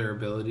all of their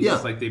abilities. Yeah.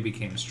 Like they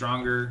became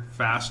stronger,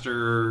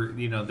 faster.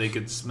 You know, they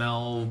could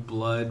smell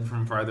blood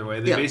from farther away.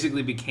 They Yeah.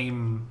 basically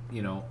became,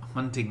 you know,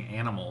 hunting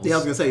animals. Yeah, I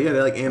was gonna say, yeah,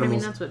 they're like I mean,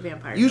 animals. that's what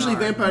vampires Usually are.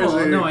 vampires Well,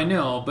 are... no, I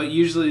know, but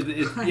usually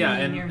it, I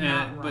yeah, mean, you're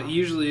not but wrong.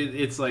 usually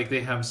it's like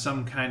they have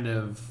some kind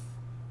of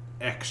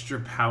extra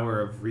power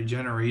of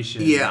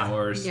regeneration, Yeah.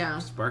 or Yeah.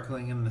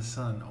 sparkling in the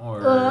sun,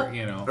 or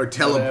you know, Or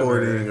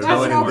teleporting, or whatever. That's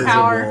going no invisible.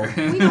 power.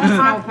 We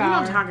That's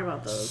don't talk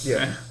about those.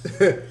 Yeah.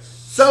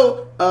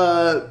 So,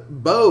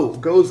 Bo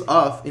goes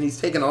off, and he's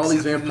taking all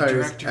these Except for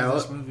vampires the director of out.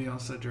 this movie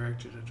also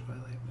directed a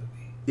Twilight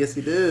movie. Yes,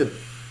 he did.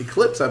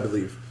 Eclipse, I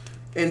believe.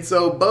 And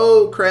so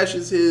Bo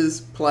crashes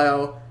his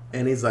plow,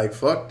 and he's like,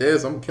 fuck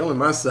this, I'm killing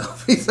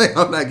myself. He's like,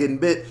 I'm not getting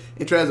bit.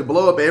 He tries to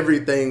blow up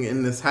everything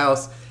in this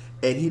house,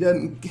 and he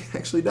doesn't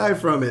actually die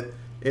from it.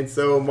 And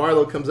so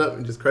Marlo comes up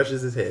and just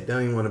crushes his head.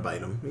 Don't even want to bite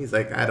him. He's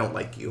like, I don't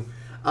like you.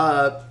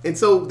 And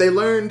so they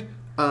learned,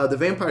 the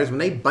vampires, when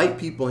they bite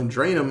people and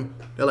drain them,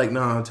 they're like,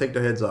 no, take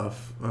their heads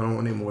off. I don't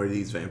want any more of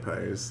these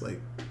vampires. Like,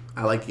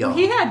 I like y'all.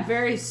 He had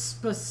very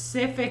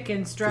specific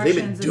instructions.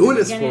 They've been at doing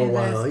the this for a beginning of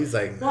while. this. He's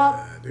like, Well,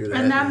 nah, do that.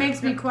 and that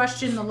makes me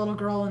question the little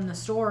girl in the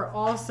store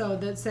also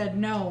that said,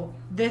 no,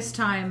 this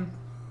time,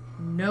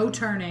 no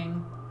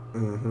turning,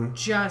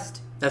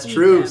 just That's eat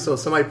true. them." So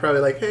somebody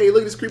probably like, hey,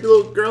 look at this creepy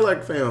little girl I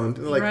found.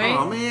 And they're like, Right?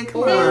 oh man,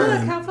 come Hey, look,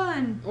 on. how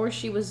fun. Or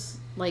she was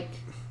like,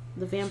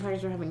 the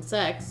vampires were having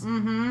sex. I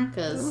don't know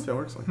Because if that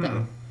works like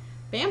that.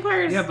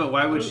 vampires. Yeah, but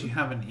why would she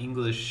have an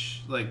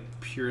English, like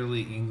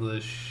purely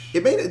English?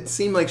 It made it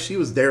seem like she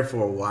was there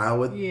for a while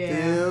with Yeah.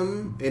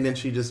 them, and then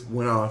she just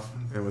went off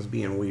and was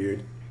being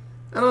weird.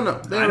 I don't know.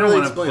 They I don't really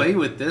want to explain play it.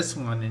 with this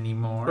one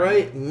anymore.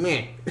 Right?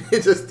 Meh.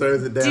 It just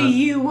throws it down. Do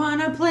you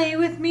want to play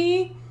with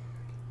me?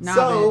 Nah,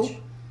 So,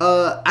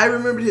 bitch. I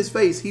remembered his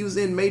face. He was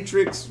in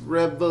Matrix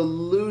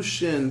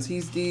Revolutions.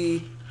 He's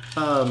the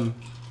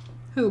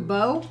Who,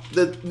 Bo?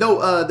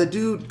 the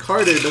dude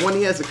Carter, the one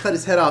he has to cut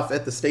his head off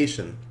at the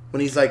station when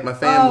he's like, my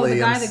family. Oh, the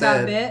guy I'm that sad.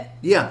 got bit?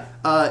 Yeah,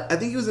 I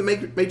think he was in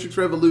Matrix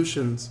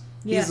Revolutions.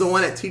 Yes. He's the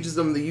one that teaches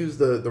them to use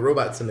the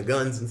robots and the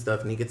guns and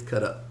stuff, and he gets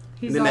cut up.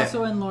 He's and then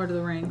also in Lord of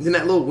the Rings. then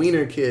that little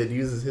wiener kid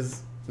uses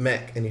his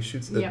mech and he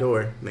shoots the Yeah. door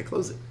and they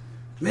close it.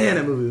 Man,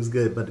 that movie was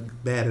good,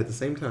 but bad at the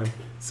same time.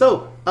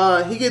 So,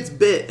 he gets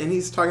bit and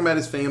he's talking about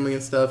his family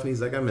and stuff, and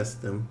he's like, I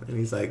missed them. And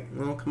he's like,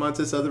 well, come on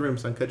to this other room,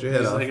 son, cut your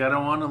head He's off. like, I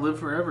don't want to live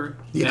forever.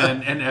 Yeah.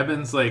 And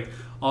Eben's like,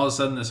 all of a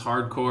sudden, this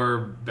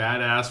hardcore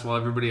badass, while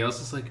everybody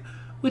else is like,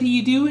 what are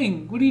you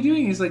doing? What are you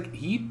doing? He's like,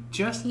 he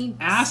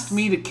asked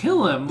me to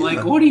kill him. Yeah.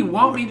 Like, what do you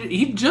want me to?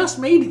 He just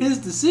made his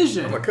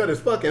decision. I'm gonna cut his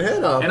fucking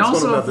head off. And That's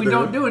what I'm also, about if we to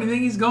don't do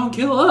anything, he's gonna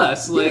kill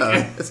us. Like,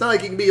 yeah. It's not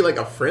like he can be like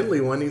a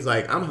friendly one. He's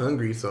like, I'm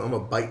hungry, so I'm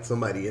gonna bite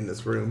somebody in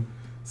this room.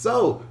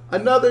 So,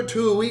 another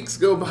 2 weeks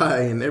go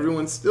by, and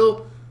everyone's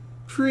still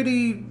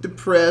pretty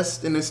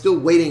depressed, and they're still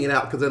waiting it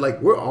out because they're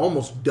like, we're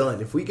almost done.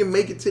 If we can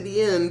make it to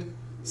the end,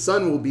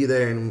 Sun will be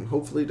there, and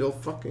hopefully they'll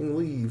fucking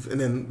leave, and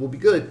then we'll be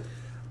good.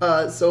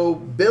 So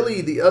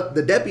Billy,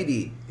 the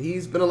deputy,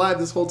 he's been alive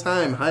this whole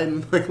time,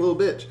 hiding like a little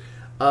bitch.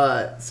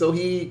 So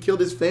he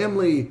killed his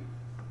family,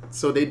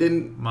 so they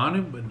didn't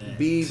Manu Bennett.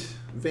 be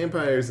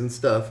vampires and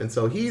stuff, and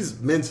so he's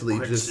mentally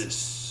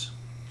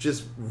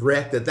just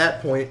wrecked at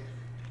that point.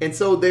 And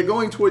so they're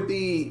going toward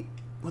the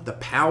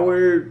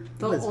power.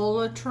 The what is it?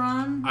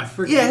 Olatron? I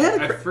forget. Yeah,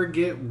 it had I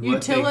forget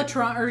what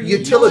Utilitron or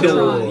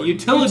Utilidor.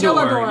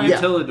 Utilidor.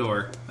 Yeah.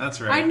 Utilidor. That's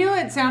right. I knew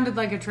it sounded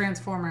like a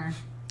transformer.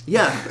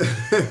 Yeah.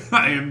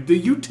 I am the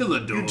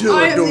Utilidor.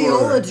 I am the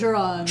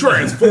Utilidor. Olatron.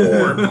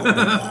 Transform.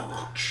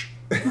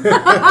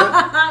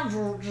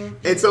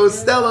 And so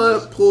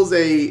Stella pulls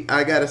a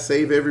I gotta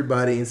save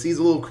everybody and sees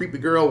a little creepy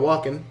girl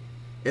walking,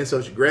 and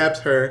so she grabs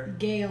her.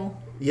 Gale.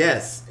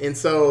 Yes, and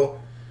so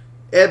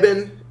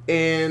Eben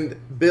and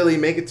Billy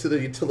make it to the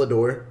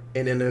Utilidor,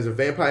 and then there's a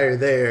vampire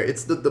there.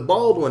 It's the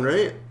bald one,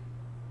 right?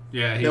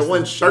 Yeah, That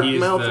one shark he's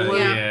mouth the- one?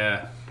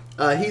 Yeah.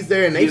 He's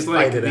there, and they He's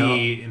like fight it out.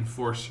 the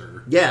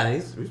enforcer. Yeah,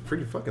 he's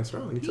pretty fucking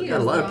strong. He He took is out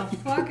a lot a of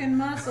people. fucking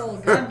muscle.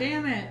 God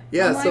damn it.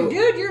 Yeah, I'm like, so-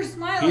 dude, you're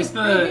smiling.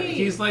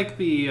 He's like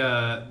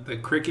the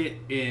cricket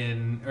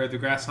or the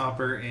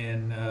grasshopper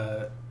in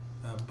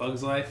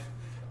Bug's Life.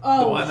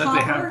 oh, The one that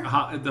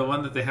Hopper? the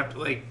one that they have to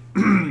like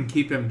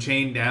keep him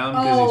chained down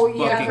Oh, because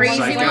he's yeah, fucking crazy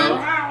psycho.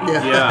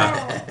 one?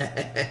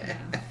 Yeah.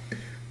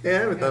 Yeah, I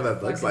haven't thought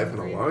about Bug's Life in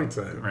a long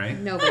time. Right.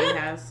 Nobody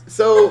has.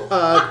 So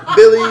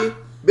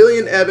Billy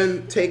and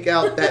Eben take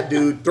out that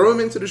dude, throw him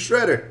into the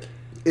shredder,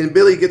 and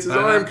Billy gets his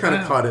arm kind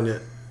of caught in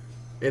it,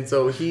 and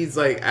so he's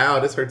like, "Ow,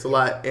 this hurts a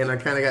lot," and I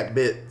kind of got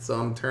bit, so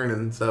I'm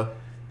turning. So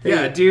hey,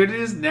 Yeah, dude,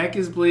 his neck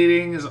is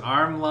bleeding, his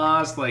arm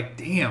lost. Like,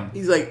 damn,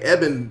 he's like,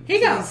 "Eben, He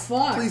got please,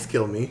 fucked. please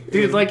kill me."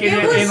 dude. Like in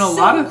It was a so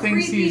lot of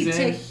things creepy he's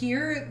to in,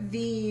 hear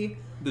the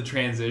the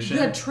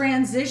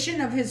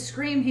transition of his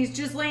scream. He's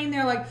just laying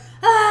there like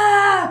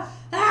ah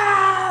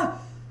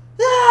ah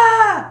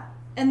ah,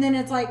 and then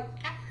it's like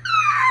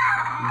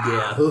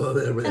Yeah,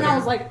 and I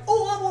was like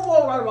oh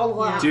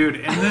Dude,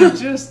 and then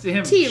just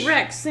him.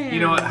 T-Rex sounds. You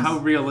know how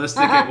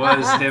realistic it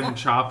was, him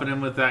chopping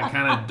him with that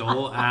kind of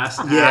dull ass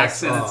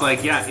axe, and it's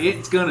like, yeah,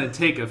 it's gonna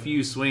take a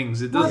few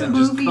swings. It doesn't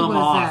just movie come was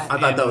off. that? I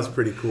thought that was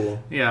pretty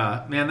cool.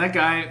 Yeah, man, that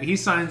guy, he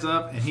signs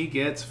up and he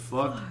gets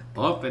fucked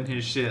up in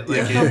his shit.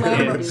 Like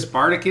Yeah. in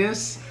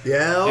Spartacus.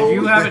 Yeah. If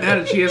you haven't had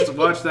a chance to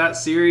watch that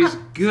series,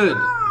 good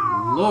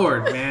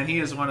Lord, man, he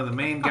is one of the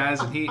main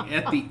guys, and he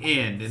at the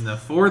end in the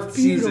 4th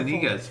season, he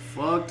gets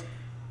fucked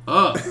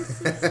up.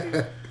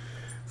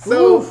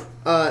 So,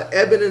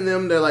 Eben and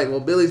them, they're like, well,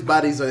 Billy's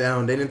bodies are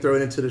down. They didn't throw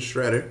it into the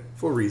shredder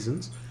for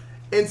reasons.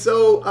 And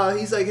so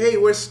he's like, hey,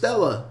 where's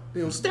Stella?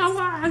 You know,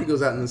 Stella. He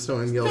goes out in the snow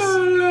and yells.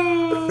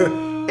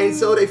 And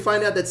so they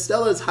find out that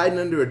Stella is hiding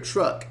under a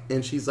truck.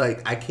 And she's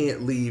like, I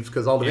can't leave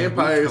because all the Yeah,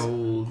 vampires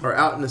cold. are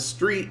out in the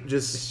street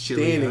just It's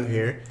chilly standing out.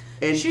 here.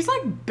 And She's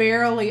like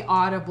barely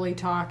audibly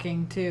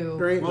talking too.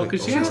 right, Well, like,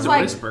 'cause she She has was to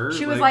like, whisper,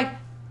 she was like- like,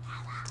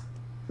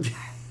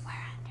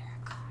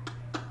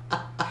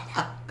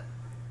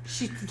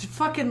 she's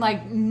fucking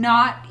like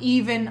not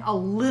even a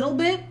little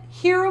bit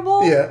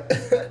hearable. yeah.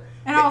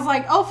 And I was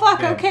like, oh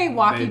fuck, Yeah. okay,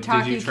 walkie Did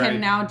talkie you try-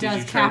 can now did you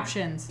does try-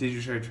 captions. Did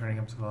you try turning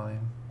up the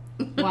volume?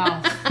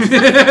 Wow.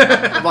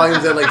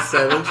 Volume's at like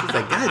 7. She's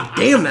like, God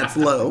damn, that's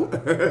low.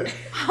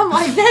 I'm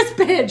like, this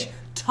bitch,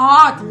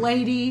 talk,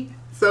 lady.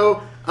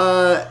 So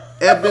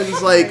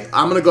Eben's like,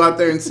 I'm going to go out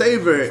there and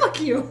save her.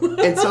 Fuck you.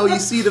 And so you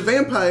see the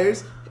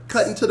vampires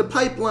cut into the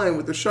pipeline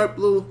with their sharp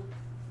little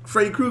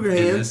Freddy Krueger And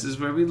hands. this is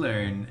where we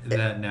learn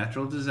that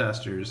natural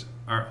disasters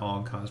are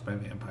all caused by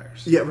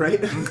vampires. Yeah,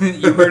 right?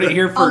 You heard it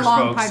here first,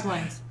 Along folks.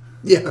 pipelines.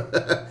 Yeah.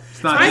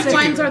 It's not just,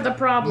 Pipelines are the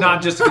problem.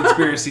 not just a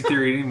conspiracy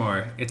theory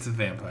anymore. It's the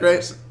vampires.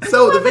 Right?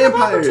 So the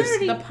vampires,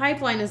 The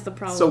pipeline is the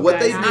problem. So what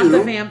guys, they not do-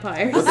 the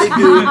vampires. what they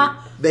do,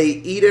 they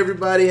eat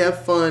everybody,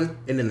 have fun,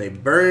 and then they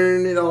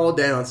burn it all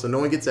down so no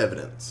one gets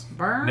evidence.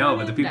 Burn No,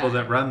 but the it people down.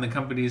 that run the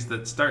companies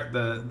that start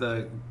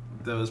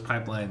those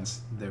pipelines,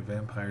 they're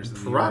vampires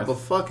of the Probably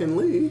earth. fucking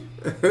Lee.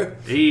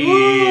 Hey.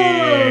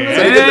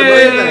 So they get the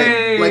money back.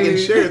 Like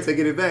insurance, they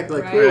get it back.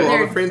 Like, Right. cool, all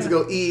They're the friends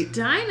go eat.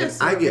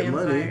 Dinosaur I get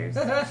money.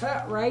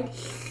 vampires. Right?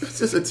 It's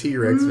just a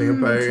T-Rex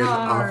vampire in the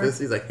tar. office.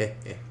 He's like, hey,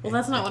 hey. Well,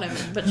 that's not what I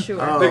meant, but sure.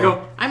 Oh. They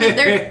go. I mean,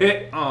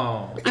 they're-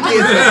 oh.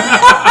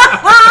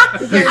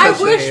 I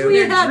wish we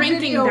They're had drinking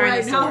video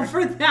right now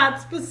dinosaur. for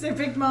that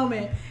specific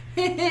moment.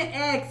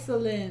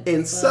 Excellent.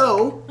 And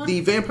so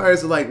the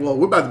vampires are like, well,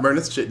 we're about to burn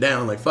this shit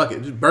down. Like, fuck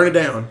it, just burn it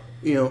down.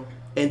 You know.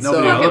 And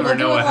Nobody so will ever we'll know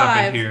do what it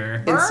happened live.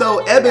 here. And so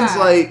Burn it Eben's down.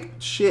 like,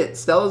 shit,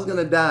 Stella's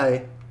gonna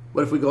die.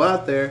 But if we go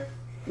out there,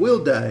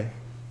 we'll die.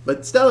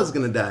 But Stella's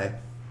gonna die.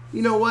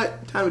 You know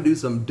what? Time to do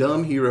some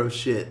dumb hero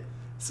shit.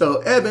 So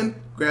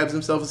Eben grabs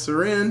himself a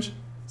syringe,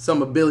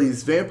 some of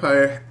Billy's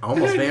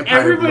almost vampire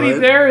Everybody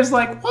blood. there is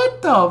like,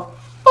 what the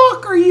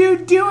fuck are you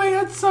doing?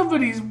 That's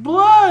somebody's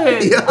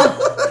blood.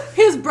 Yeah.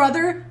 His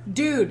brother,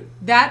 dude,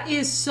 that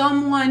is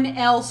someone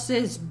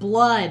else's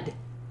blood.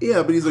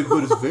 Yeah, but he's like,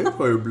 but it's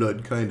vampire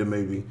blood, kind of,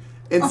 maybe.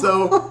 And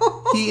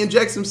so he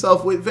injects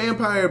himself with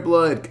vampire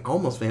blood.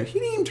 Almost vampire. He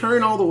didn't even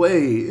turn all the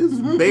way. It's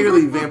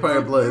barely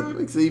vampire blood.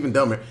 Makes it even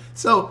dumber.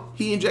 So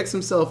he injects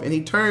himself and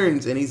he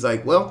turns and he's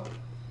like, well,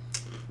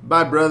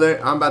 bye,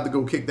 brother. I'm about to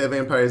go kick that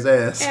vampire's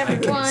ass.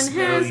 Everyone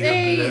smell has your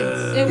AIDS.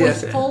 blood. It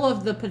was Yeah. full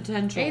of the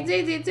potential AIDS,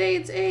 AIDS,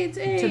 AIDS, AIDS,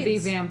 AIDS. to be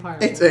vampire.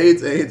 AIDS,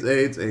 AIDS, AIDS,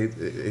 AIDS, AIDS,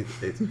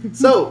 AIDS, AIDS.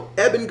 So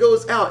Eben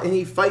goes out and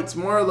he fights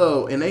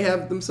Marlo and they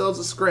have themselves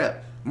a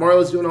scrap.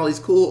 Marlo's doing all these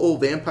cool old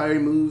vampire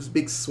moves,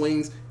 big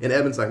swings, and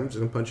Eben's like, I'm just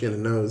gonna punch you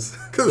in the nose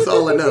because that's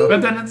all I know.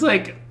 But then it's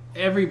like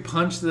every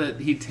punch that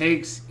he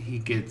takes, he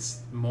gets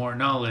more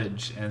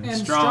knowledge and And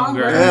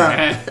stronger. stronger.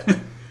 Yeah.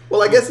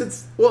 Well, I guess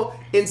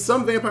in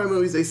some vampire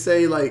movies they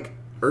say like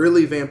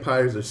early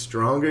vampires are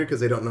stronger because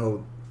they don't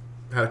know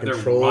how to They're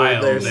control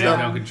wild. their They stuff.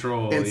 have no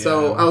control. And yeah.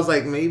 so I was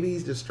like, maybe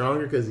he's just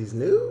stronger because he's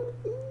new.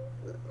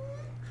 The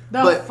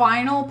But-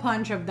 final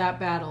punch of that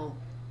battle,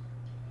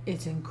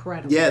 it's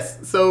incredible.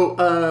 Yes. So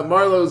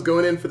Marlo's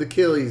going in for the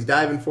kill. He's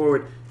diving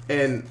forward,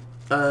 and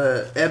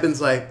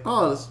Eben's like,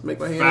 "Oh, let's make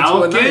my hand into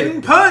a Falcon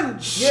knife."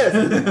 punch. Yes,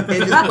 and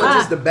just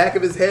punches the back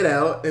of his head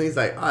out, and he's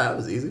like, "Oh, that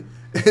was easy."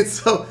 And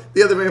so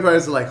the other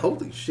vampires are like,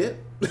 "Holy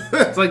shit!"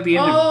 It's like the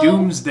end Oh, of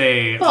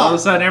Doomsday. All of a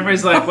sudden,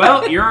 everybody's like,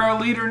 "Well, you're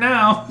our leader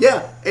now."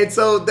 Yeah, and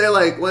so they're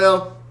like,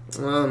 "Well,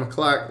 on the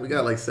clock, we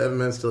got like 7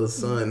 minutes till the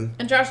sun."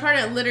 And Josh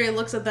Hartnett literally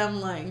looks at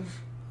them like,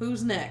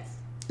 who's next?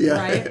 Yeah,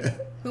 Right.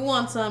 Who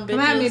wants some, bitches? Come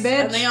at me,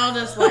 bitch. And they all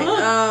just like,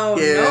 oh,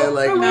 Yeah, nope,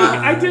 like, But no.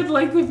 I did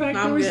like the fact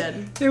I'm there was,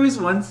 good. there was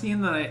one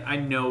scene that I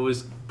know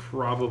was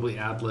probably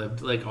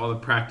ad-libbed, like all the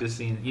practice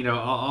scene, you know,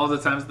 all the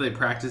times they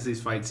practice these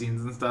fight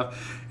scenes and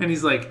stuff, and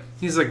he's like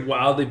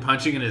wildly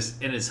punching and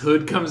his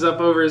hood comes up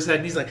over his head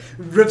and he's like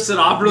rips it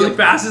off really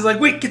fast. He's like,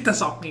 wait, get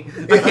this off me,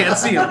 I can't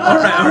see him. All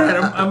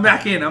right, I'm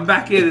back in.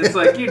 It's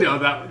like, you know,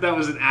 that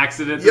was an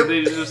accident. Yep.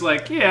 They just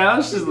like, yeah,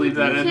 let's just leave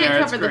that You in can't there.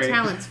 cover It's the great.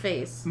 talent's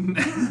face.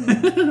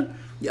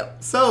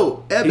 Yep.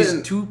 So He's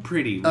Eben, too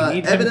pretty. We need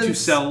him to evidence-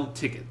 sell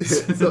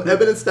tickets. so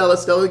Eben and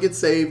Stella gets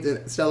saved,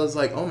 and Stella's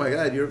like, "Oh my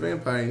god, you're a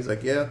vampire." And he's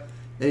like, "Yeah."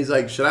 And he's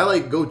like, should I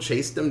like go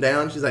chase them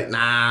down? She's like,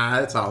 nah,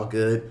 that's all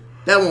good.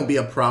 That won't be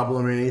a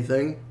problem or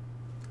anything.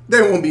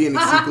 There won't be any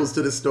sequels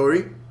to the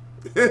story.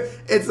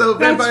 And so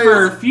That's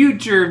vampires. for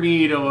future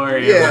me to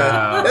worry Yeah,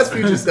 about. that's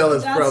future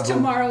Stella's That's problem.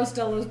 tomorrow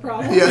Stella's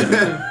problem.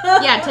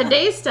 Yeah. Yeah,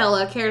 today's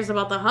Stella cares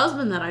about the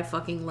husband that I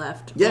fucking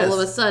left Yes. all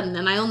of a sudden,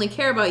 and I only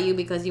care about you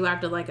because you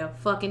acted like a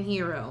fucking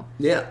hero.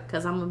 Yeah.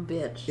 Because I'm a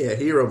bitch. Yeah,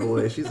 hero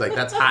boy. She's like,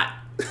 that's hot.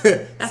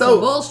 That's So, some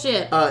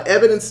bullshit.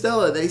 Evan and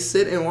Stella, they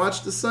sit and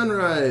watch the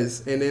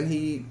sunrise, and then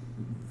he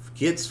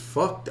gets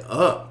fucked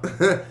up.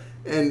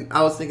 And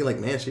I was thinking, like,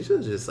 man, she should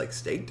have just, like,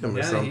 staked him or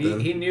Yeah, something.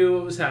 he knew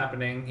what was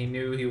happening. He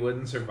knew he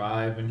wouldn't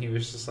survive, and he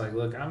was just like,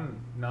 look, I'm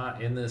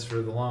not in this for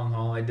the long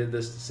haul. I did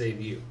this to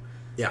save you.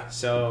 Yeah.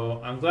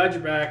 So I'm glad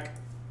you're back.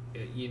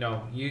 You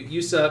know,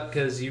 you suck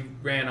because you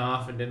ran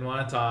off and didn't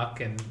want to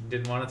talk and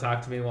didn't want to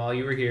talk to me while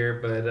you were here,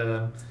 but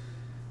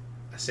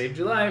I saved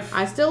your life.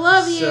 I still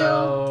love you.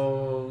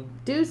 So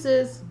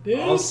Deuces.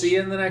 I'll see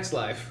you in the next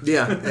life.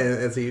 Yeah, and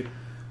as he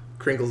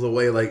crinkles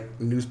away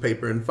like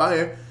newspaper and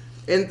fire.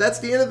 And that's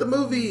the end of the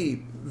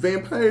movie.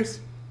 Vampires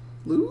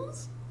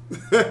lose?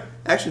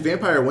 Actually,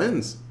 vampire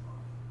wins.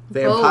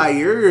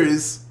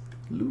 Vampires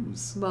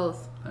lose.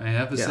 Both. I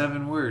have a Yeah.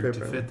 7-word to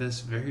Fair fit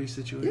this very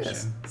situation.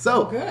 Yes.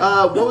 So, Good.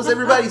 what was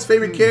everybody's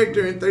favorite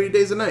character in 30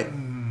 Days a Night?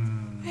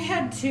 I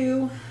had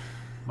two.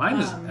 Mine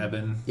is Um,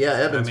 Evan. Yeah,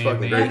 Evan's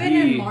fucking maybe great. Evan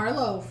and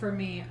Marlo for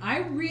me. I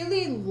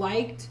really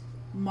liked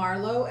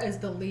Marlo as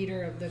the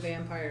leader of the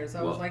vampires.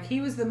 I was Well- like,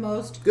 he was the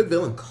most Good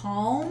villain.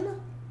 calm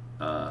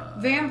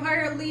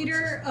vampire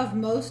leader of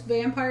most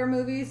vampire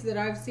movies that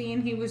I've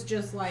seen. He was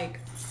just like,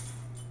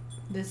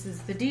 this is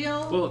the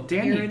deal. Well,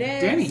 Here it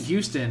is. Danny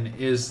Houston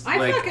is I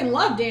like fucking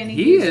love Danny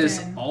he Houston.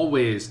 is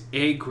always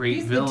a great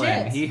He's the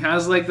villain. tits. He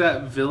has like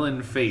that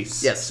villain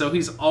face. Yes. So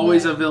he's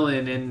always Yeah. a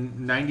villain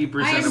in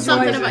 90% I of enjoy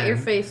Something movies. about your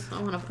face.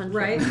 I want to punch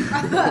Right?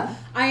 you.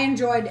 I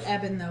enjoyed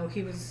Eben though.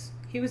 He was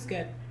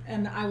good.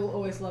 And I will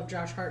always love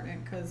Josh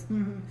Hartnett because,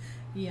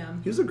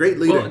 yum. He was a great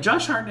leader. Well,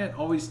 Josh Hartnett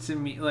always to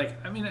me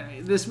like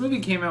this movie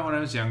came out when I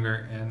was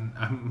younger, and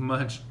I'm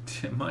much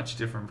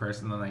different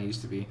person than I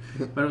used to be.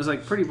 But it was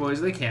like pretty boys,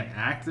 they can't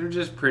act; they're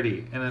just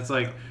pretty. And it's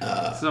like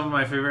some of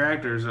my favorite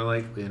actors are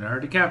like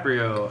Leonardo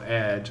DiCaprio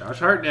and Josh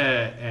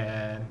Hartnett,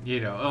 and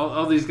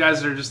all these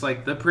guys are just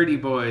like the pretty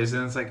boys.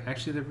 And it's like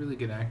actually they're really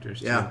good actors.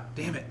 Too. Yeah.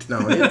 Damn it. No,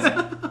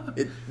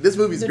 this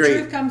movie's The great.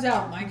 truth comes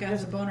out. Micah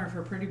has a boner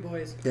for pretty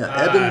boys.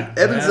 Yeah,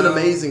 Evan's an well.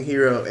 amazing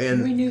hero, We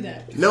and knew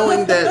that.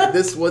 knowing that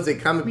this was a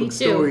comic Me book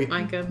too, story,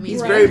 Micah. Me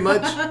he's too. very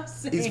much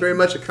Same. he's very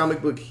much a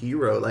comic book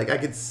hero. Like I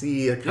could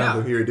see a comic Yeah.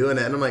 book hero doing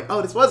that, and I'm like,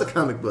 oh, this was a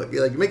comic book.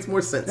 Like it makes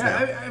more sense now.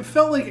 Yeah, I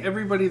felt like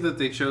everybody that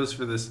they chose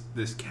for this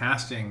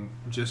casting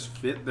just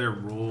fit their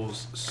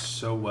roles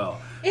so well.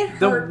 It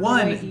hurt the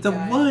way he the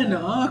died, one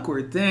though.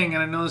 awkward thing,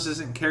 and I know this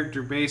isn't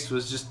character based,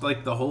 was just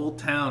like the whole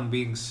town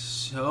being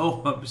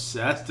so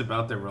obsessed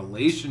about their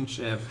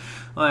relationship.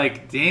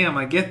 Like, damn,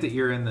 I get that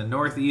you're in the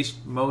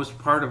northeast most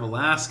part of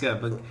Alaska,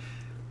 but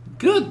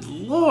good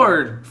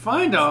lord,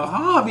 find a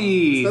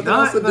hobby. There's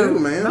nothing else to do,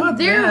 man. Not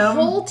Their them.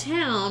 whole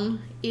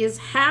town is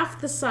half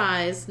the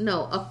size,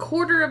 no, a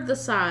quarter of the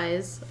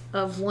size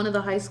of one of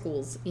the high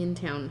schools in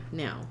town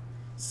now.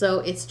 So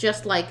it's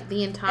just like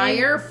the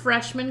entire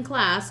freshman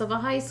class of a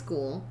high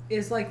school.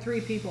 Is like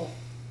 3 people.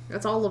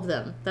 That's all of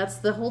them. That's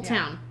the whole Yeah.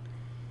 town.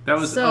 That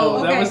was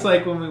So- that Okay. was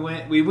like when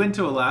we went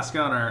to Alaska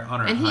on our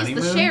And he's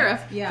honeymoon. the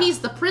sheriff. Yeah. He's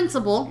the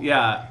principal.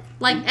 Yeah.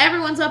 Like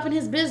everyone's up in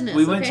his business.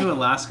 We went okay? to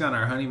Alaska on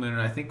our honeymoon,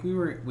 and I think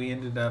we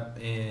ended up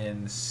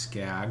in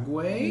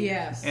Skagway.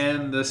 Yes.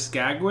 And the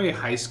Skagway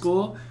High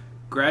School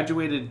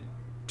graduated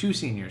 2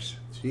 seniors,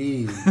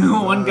 Jeez,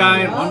 one guy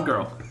and Yup. one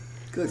girl.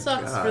 Good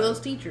Sucks God. for those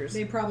teachers.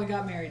 They probably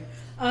got married.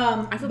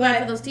 I feel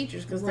bad for those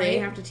teachers because they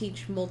Right. have to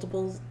teach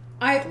multiple.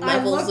 I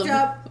levels looked of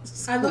up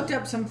school. I looked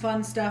up some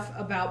fun stuff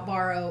about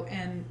Barrow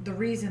and the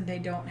reason they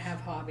don't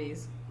have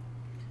hobbies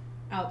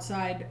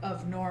outside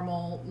of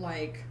normal,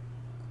 like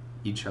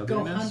Each other.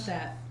 go hunt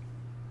that,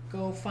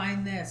 go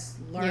find this,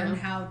 learn Yeah.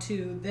 how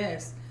to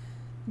this.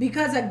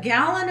 Because a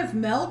gallon of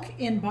milk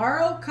in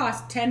Barrow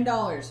costs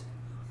 $10.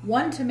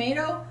 One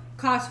tomato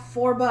costs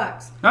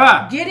 $4.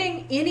 Ah!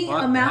 Getting any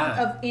Fuck amount that.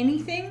 of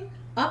anything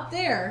up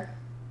there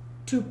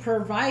to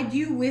provide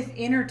you with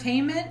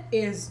entertainment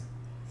is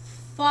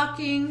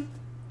fucking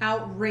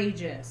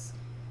outrageous.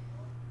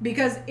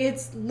 Because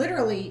it's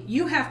literally,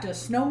 you have to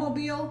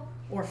snowmobile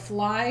or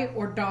fly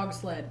or dog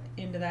sled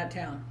into that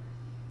town.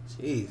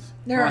 Jeez.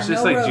 There Well, are it's no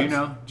just like roads.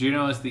 Juneau.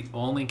 Juneau is the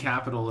only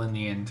capital in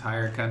the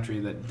entire country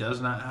that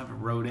does not have a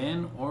road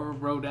in or a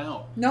road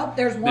out. Nope,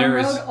 there's one There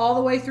road is- all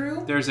the way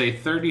through There's a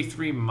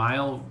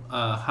 33-mile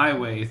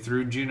highway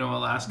through Juneau,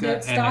 Alaska,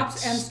 that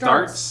stops and and it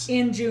starts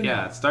in Juneau.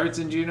 Yeah, it starts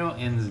in Juneau,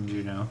 ends in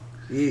Juneau.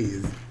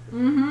 Jeez.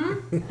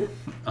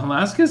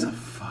 Alaska's a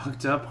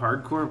fucked up,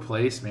 hardcore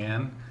place,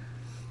 man.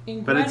 But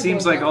Incredible, it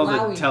seems like but all the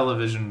lowy.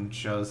 television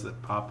shows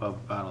that pop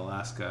up about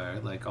Alaska are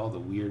like all the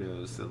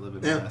weirdos that live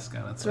in Yeah. Alaska.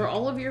 And it's So are like,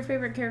 all of your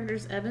favorite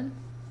characters Evan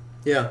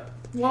Yeah.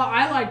 Well,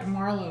 I liked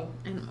Marlo.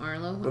 and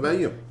Marlo? What about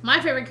you? My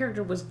favorite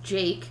character was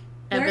Jake.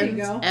 There you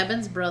go.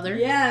 Eben's brother.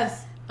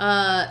 Yes.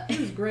 He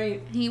was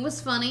great. He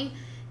was funny.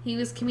 He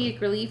was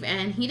comedic relief,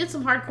 and he did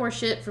some hardcore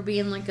shit for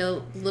being like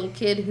a little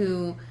kid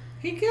who.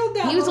 He killed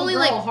that He was little only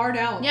girl like hard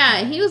out.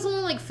 Yeah, he was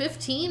only like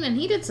 15, and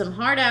he did some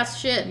hard ass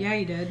shit. Yeah,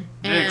 he did.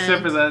 And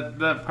Except for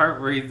that part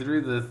where he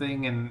threw the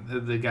thing and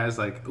the guy's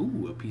like,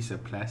 ooh, a piece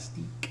of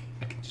plastic.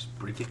 I can just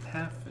break it in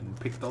half and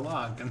pick the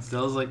lock. And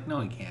Stella's like, no,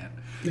 he can't.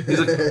 He's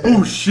like,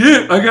 oh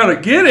shit, I gotta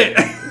get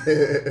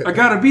it. I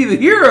gotta be the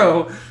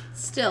hero.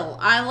 Still,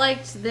 I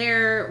liked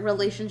their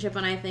relationship,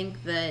 and I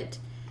think that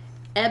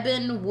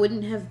Eben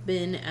wouldn't have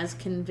been as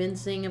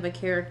convincing of a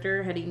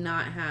character had he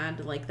not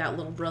had like that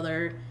little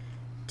brother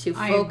to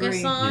I focus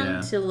agree. on.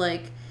 Yeah. To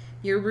like,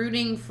 you're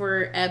rooting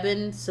for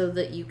Eben so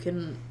that you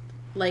can,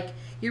 like,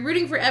 you're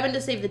rooting for Eben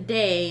to save the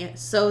day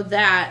so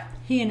that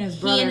He and his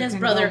he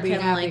brother can be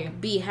happy.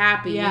 like be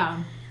happy.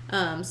 Yeah.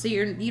 So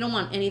you don't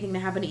want anything to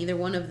happen to either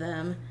one of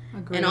them.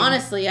 Agreed. And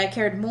honestly, I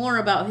cared more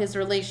about his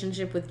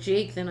relationship with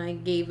Jake than I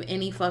gave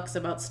any fucks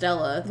about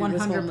Stella through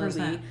this whole 100%.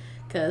 movie.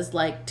 Because,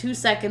 like, 2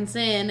 seconds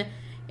in,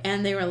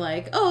 and they were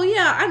like, oh,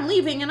 yeah, I'm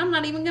leaving, and I'm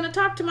not even going to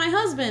talk to my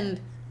husband.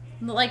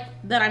 Like,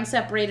 that I'm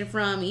separated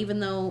from, even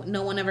though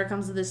no one ever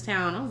comes to this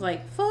town. I was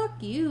like, fuck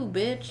you,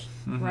 bitch.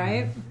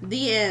 Right?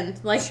 The end.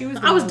 Like, She was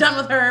I was the done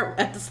with her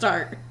at the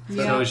start.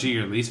 Yeah. So is she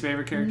your least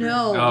favorite character?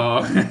 No.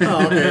 Oh.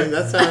 Oh, okay.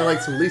 That sounded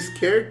like some least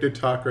character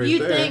talk right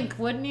You'd there. think,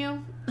 wouldn't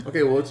you?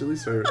 Okay, well, what's your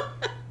least favorite?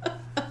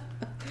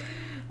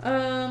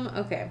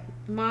 Okay.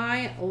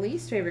 My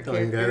least favorite Oh,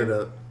 you got character.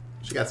 it up.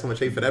 She got so much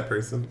hate for that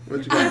person. What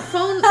you My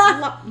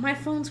got? my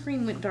phone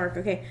screen went dark.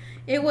 Okay,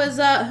 it was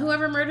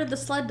whoever murdered the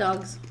sled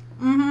dogs.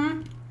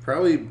 Mm-hmm.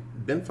 Probably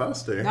Ben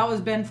Foster. That was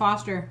Ben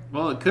Foster.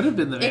 Well, it could have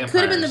been the vampires. It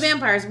could have been the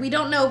vampires. We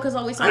don't know because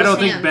all we saw I was don't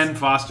think hands. Ben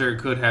Foster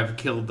could have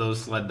killed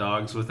those sled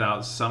dogs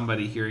without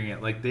somebody hearing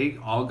it. Like, they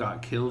all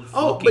got killed.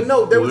 Oh, fucking but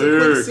no, there was a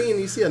quick quick. scene.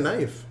 You see a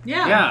knife.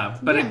 Yeah. Yeah,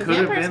 but Yeah, it the could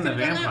have vampires been the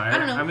could've done that. vampire. I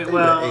don't know. I mean, They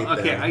well, would've ate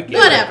okay, them. I get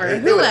Whatever, They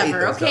would eat whoever.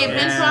 those Okay, dogs.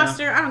 Ben Yeah.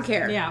 Foster. I don't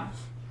care. Yeah.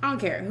 I don't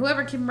care.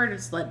 Whoever can murder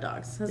sled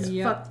dogs. That's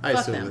Yep. fuck, I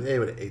fuck assume them. they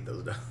would have ate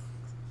those dogs.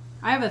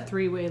 I have a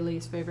 3-way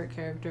least favorite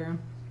character.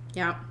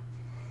 Yeah.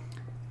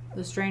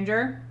 The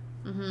Stranger,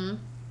 Mm-hmm.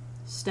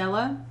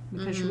 Stella,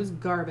 because she was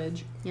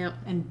garbage, Yep.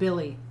 and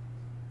Billy.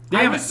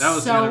 Damn I it, that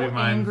was so gonna be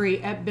mine.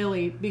 angry at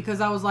Billy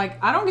because I was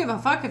like, I don't give a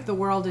fuck if the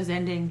world is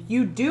ending.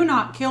 You do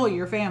not kill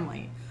your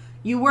family.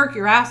 You work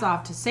your ass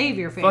off to save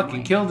your family.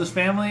 Fucking killed his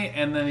family,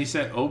 and then he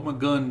said, "Oh my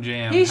gun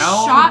jam." He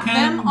How shot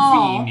them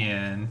all.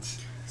 convenient.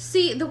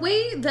 See, the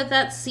way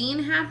that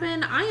scene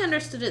happened, I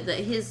understood it that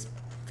his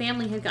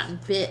family had gotten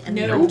bit and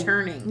they No. were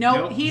turning. No,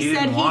 Nope, he he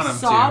said didn't want he 'em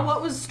saw to.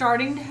 what was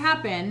starting to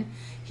happen.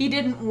 He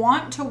didn't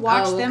want to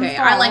watch Oh, them okay.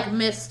 fall. I like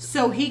missed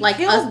So he like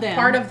killed a them.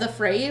 part of the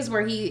phrase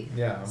where he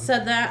Yeah.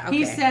 said that. Okay.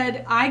 He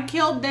said, I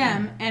killed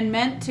them and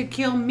meant to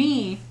kill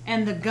me,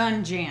 and the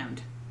gun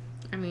jammed.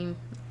 I mean,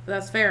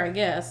 that's fair, I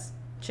guess.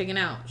 Chicken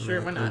out. Sure,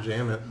 why We'll not?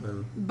 jam it.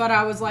 And, But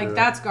I was like, Yeah.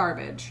 that's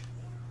garbage.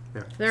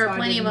 There So are I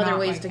plenty did of other not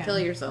ways like to him. kill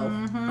yourself.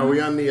 Are we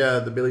on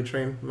the Billy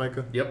train,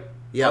 Micah? Yep.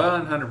 Yeah.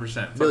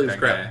 100%. Fuck Billy was that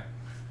crap. guy.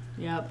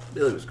 Yep.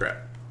 Billy was crap.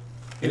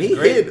 And He he was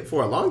great. hid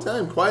for a long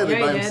time quietly Yeah,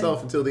 he by did.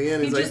 himself until the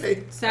end. He He's just like,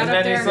 hey. sat And up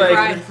then there he's and like,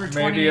 cried for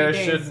 28 maybe I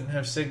days. shouldn't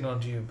have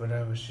signaled you, but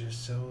I was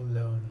just so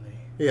lonely.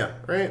 Yeah,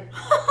 right?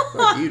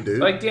 Fuck you, dude.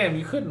 Like, damn,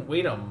 you couldn't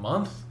wait a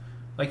month?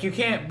 Like, you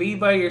can't be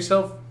by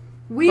yourself.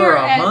 We For are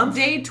a at month?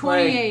 day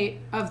 28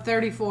 of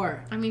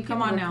 34. I mean, come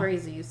people on go now.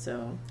 crazy,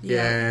 so.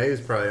 yeah, he was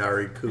probably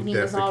already And cooped he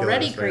was after killing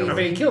already his family. I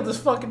mean, he killed his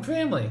fucking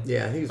family.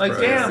 Yeah, he's Like,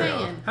 probably damn,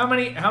 Saying. how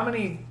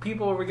many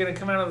people are we gonna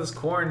come out of this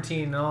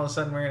quarantine and all of a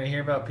sudden we're gonna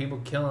hear about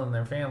people killing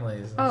their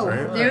families? It's Oh,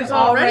 like, there's what?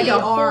 already a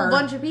Already are. whole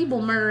bunch of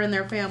people murdering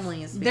their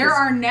families. There because-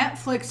 are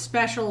Netflix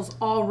specials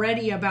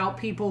already about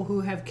people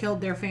who have killed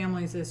their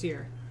families this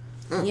year.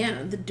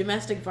 Yeah, the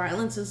domestic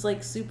violence is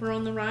like super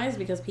on the rise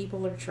because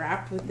people are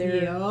trapped with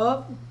their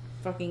Yup.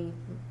 fucking,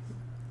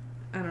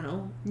 I don't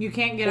know. You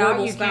can't get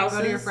Horrible out. You can't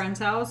go to your spouses. friend's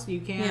house.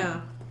 You can't.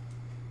 Yeah.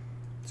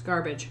 It's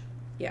garbage.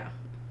 Yeah.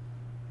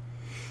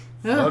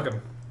 Ugh.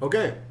 Welcome.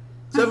 Okay.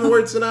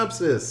 7-word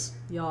synopsis.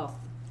 Yuck.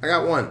 I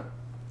got one.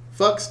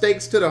 Fuck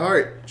steaks to the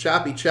heart.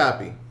 Choppy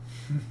choppy.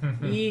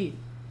 Eat.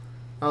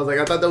 I was like,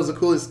 I thought that was the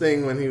coolest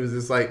thing when he was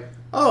just like,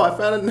 oh, I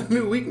found a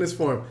new weakness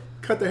for him.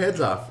 Cut their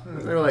heads off.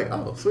 And they were like,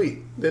 oh, sweet.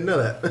 Didn't know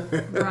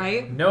that.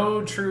 Right?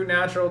 No true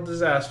natural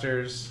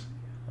disasters.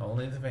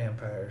 Only the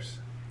vampires.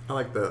 I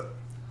like the...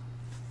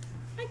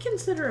 I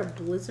consider a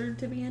blizzard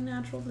to be a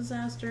natural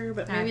disaster,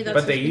 but maybe that's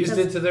But they just used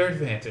because it to their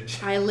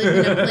advantage. I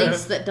live in a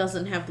place that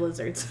doesn't have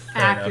blizzards.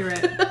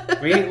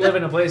 Accurate. We live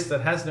in a place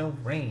that has no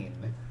rain.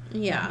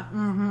 Yeah.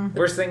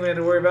 Worst thing we have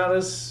to worry about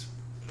is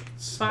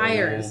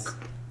Fires. smoke.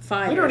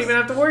 Fires. We don't even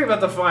have to worry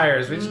about the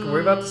fires. We just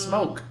worry about the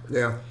smoke.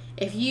 Yeah.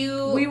 If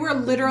you... We were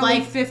literally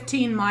Like-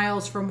 15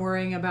 miles from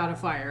worrying about a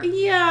fire.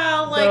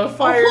 Yeah, like The a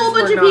fires whole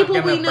bunch were of not people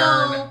gonna we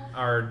know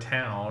our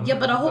town. Yeah,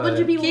 but a whole bunch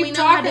of people Keep we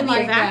know had to talking be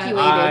like that. evacuated.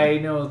 I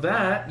know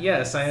that.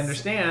 Yes, I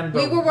understand.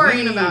 But We were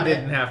worrying about it.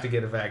 didn't have to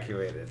get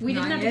evacuated. We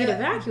didn't Not have to get yet.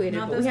 evacuated,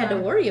 Not but this we had to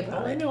time. worry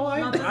about I it. know.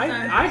 Not this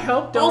time. I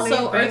helped donate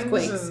Also, things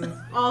earthquakes. and-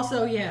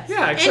 Also, yes.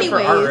 yeah, except for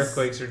our Anyways.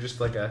 earthquakes are just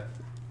like a.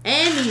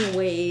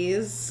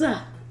 Anyways,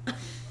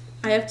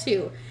 I have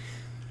two.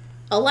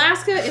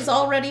 Alaska is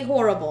already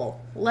horrible.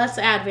 Let's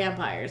add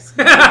vampires.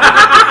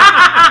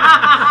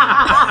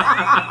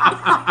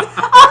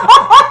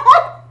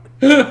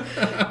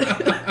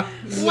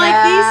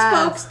 Like, these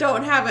folks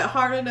don't have it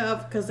hard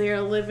enough because they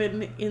are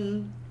living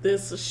in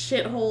this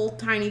shithole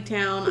tiny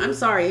town. I'm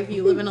sorry if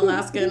you live in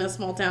Alaska in a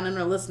small town and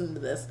are listening to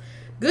this.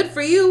 Good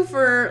for you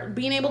for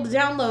being able to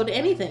download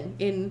anything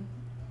in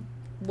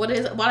what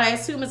I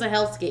assume is a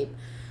hellscape.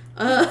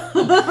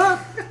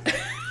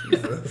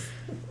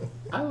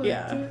 I liked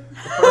Yeah. it.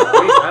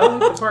 I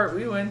liked the part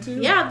we went to.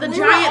 Yeah, the We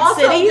were giant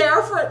also city.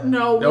 there for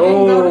no. We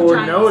didn't go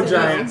to No, giant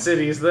giant City.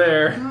 cities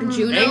there.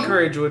 Juneau.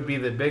 Anchorage would be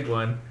the big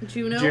one.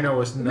 Juneau. Juneau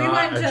was We not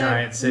went a to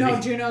giant city.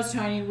 no. Juneau's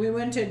tiny. We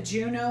went to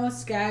Juneau,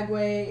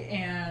 Skagway,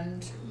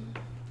 and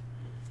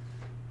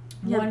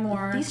Yeah, one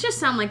more. These just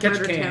sound like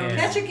murder Ketchikan. towns.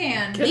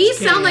 Ketchikan. These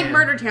sound like Ketchikan.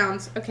 murder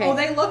towns. Okay. Oh,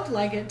 they looked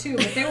like it too,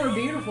 but they were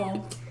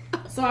beautiful.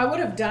 So I would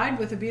have died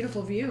with a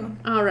beautiful view.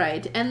 All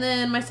right. And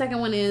then my second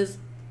one is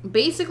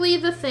basically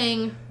The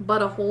Thing,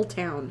 but a whole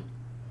town.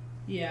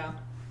 Yeah.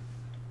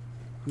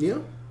 Yeah,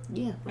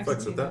 Yeah. I I can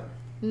fucks see with that.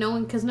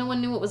 Because no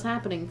one knew what was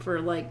happening for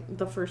like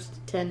the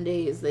first 10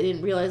 days. They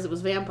didn't realize it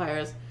was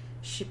vampires.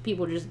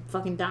 People were just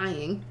fucking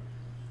dying.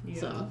 Yeah.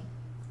 So.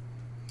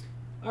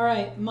 All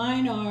right,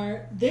 mine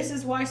are This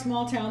Is Why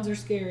Small Towns Are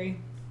Scary.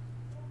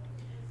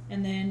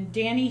 And then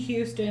Danny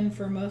Houston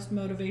for Most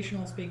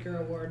Motivational Speaker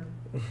Award.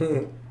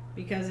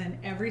 Because in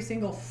every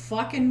single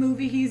fucking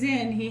movie he's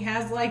in, he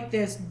has like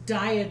this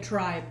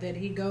diatribe that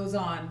he goes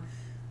on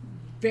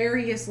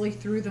variously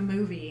through the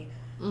movie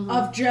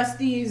of just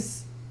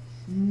these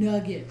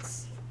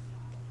nuggets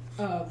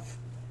of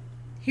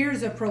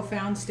here's a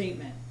profound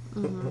statement.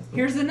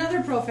 Here's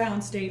another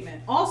profound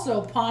statement. Also,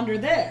 ponder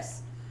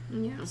this.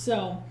 Yeah.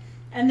 So,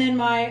 and then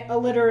my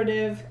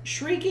alliterative,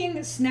 shrieking,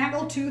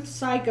 snaggletooth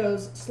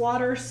psychos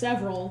slaughter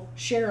several,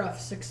 sheriff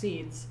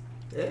succeeds.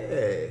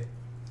 Hey.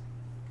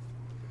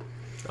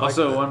 I like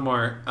Also, that. one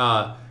more.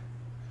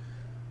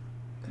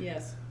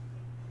 Yes.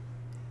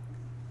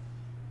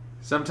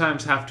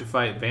 Sometimes have to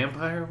fight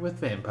vampire with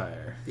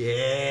vampire. Yeah.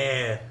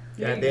 There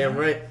you Goddamn go.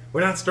 right.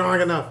 We're not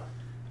strong enough.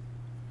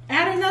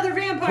 Add another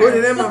vampire. Put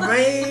it in my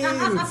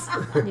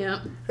veins. Yep.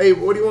 Hey,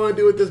 what do you want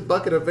to do with this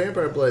bucket of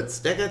vampire blood?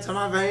 Stick it to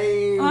my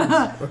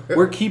veins.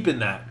 We're keeping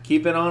that.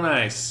 Keep it on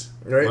ice.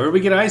 Right. Where do we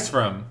get ice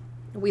from?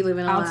 We live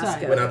in Outside.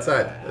 Alaska. Went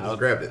outside. I just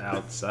grabbed it.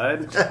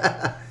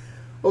 Outside.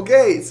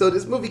 Okay, so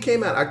this movie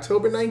came out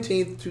October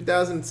 19th,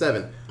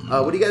 2007.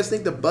 What do you guys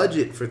think the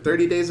budget for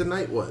 30 Days a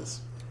Night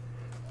was?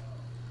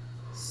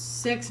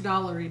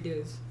 $6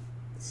 dues.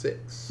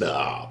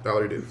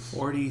 $6 dues.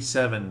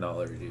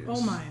 $47 dues.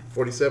 Oh my,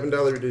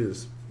 $47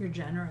 dues. you're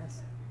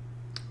generous.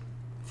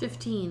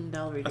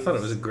 $15. I thought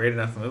it was a great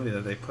enough movie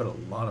that they put a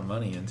lot of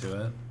money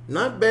into it.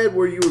 Not bad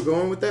where you were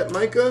going with that,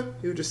 Micah.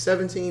 You were just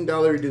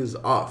 $17 dues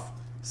off.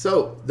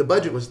 So the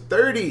budget was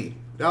 $30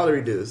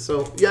 dues.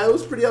 So yeah, it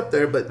was pretty up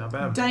there, but Not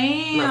bad.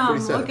 Damn,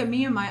 47. look at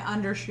me and my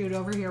undershoot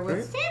over here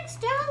with Right?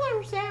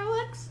 $6,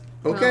 Alex.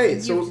 okay.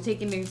 you So have to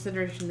take into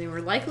consideration they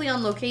were likely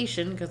on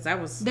location because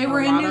that was They a were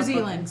in lot New of fucking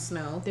Zealand.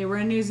 snow. They were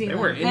in New Zealand.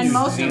 were in and New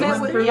most Zealand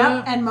of it for was,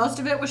 that? and most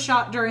of it was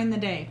shot during the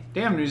day.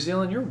 Damn, New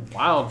Zealand, you're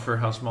wild for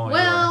how small you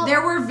Well, are.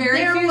 There were very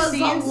there few was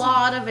scenes. a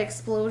lot of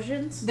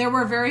explosions. There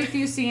were very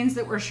few scenes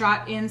that were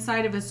shot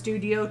inside of a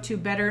studio to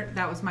better,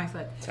 that was my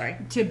foot, Sorry.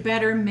 to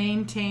better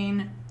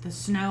maintain the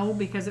snow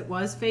because it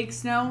was fake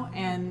snow,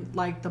 and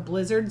like the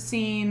blizzard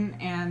scene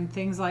and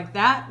things like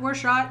that were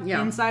shot Yeah.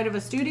 inside of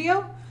a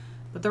studio,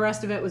 but the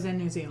rest of it was in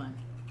New Zealand.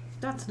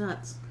 That's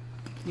nuts.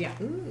 Yeah.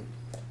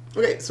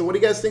 okay, so what do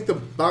you guys think the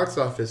box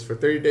office for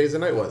 30 Days a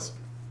Night was?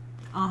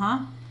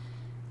 Uh-huh.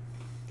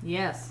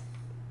 Yes.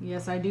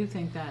 Yes, I do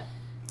think that.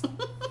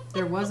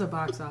 There was a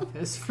box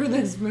office for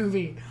this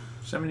movie.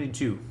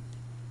 $72.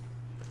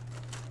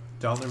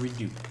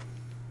 Reduce.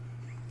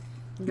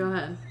 Go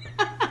ahead.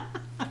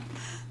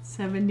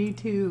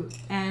 72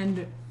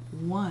 and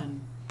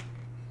 1.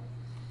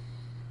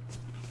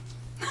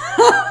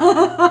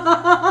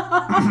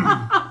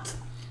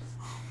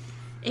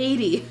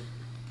 80.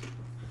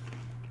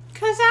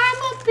 Cause I'm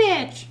a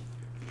bitch.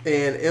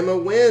 And Emma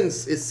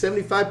wins. It's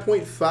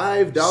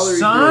 $75.5.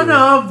 Son dues.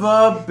 of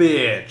a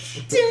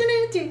bitch.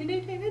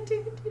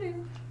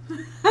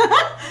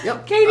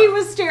 Yep. Katie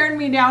was staring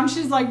me down.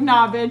 She's like,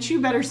 nah, bitch,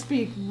 you better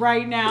speak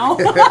right now.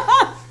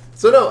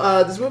 So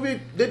no, this movie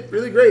did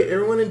really great.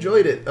 Everyone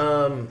enjoyed it.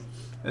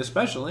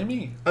 Especially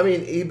me. I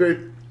mean,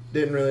 Ebert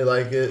didn't really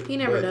like it. He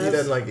never but does. He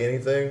doesn't like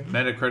anything.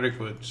 Metacritic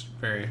was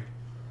very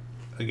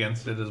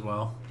against it as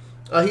well.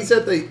 He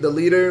said the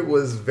leader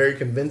was very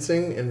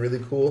convincing and really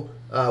cool.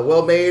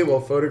 Well made, well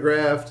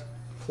photographed,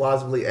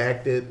 plausibly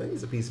acted. But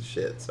he's a piece of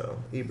shit, so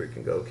Ebert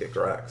can go kick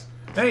rocks.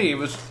 Hey, it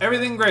was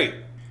everything great.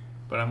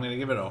 but I'm going to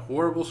give it a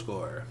horrible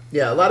score.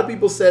 Yeah, a lot of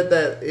people said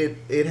that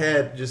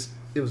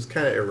it was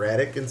kind of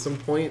erratic in some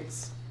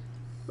points.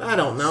 I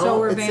don't know. So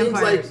were it seems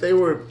vampires. like it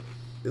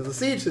was a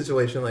siege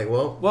situation. Like,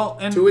 Well,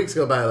 and 2 weeks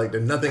go by, like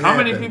nothing how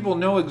happened. many people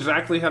know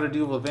exactly how to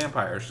deal with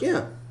vampires?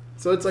 Yeah.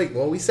 So it's like,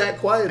 well, we sat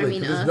quietly I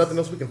mean, because there's us. nothing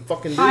else we can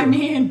fucking do. I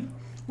mean,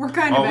 we're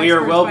kind of Oh, we are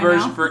experts well by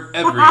versed now. for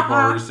every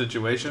horror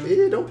situation.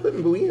 Yeah, don't put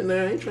Bowie in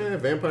there. I ain't trying to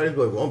have vampires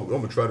be like, well, I'm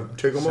going to try to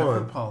take them Except for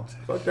on. politics.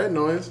 Fuck that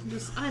noise.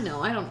 I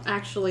know. I don't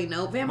actually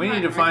know. Vampire. We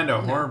need to find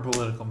a no. horror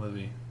political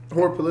movie.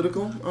 Horror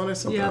political? Oh, there's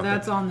something Yeah, out there.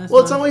 that's on this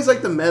Well, it's one. always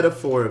like the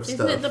metaphor of Isn't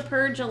stuff. it the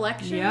Purge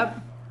election? Yep.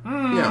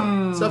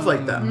 Yeah, stuff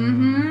like that.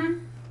 Mm-hmm.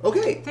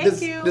 Okay.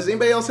 Thank you. Does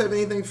anybody else have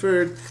anything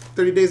for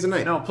 30 Days a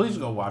Night? No, please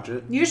go watch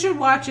it. You should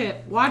watch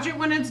it. Watch it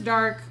when it's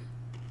dark.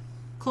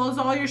 Close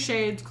all your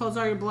shades. Close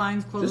all your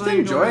blinds. Close Just all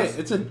your enjoy doors. it.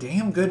 It's a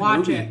damn good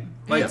Watch movie. it.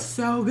 Like, It's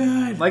so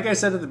good. like I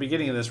said at the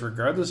beginning of this,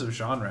 regardless of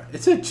genre,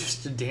 it's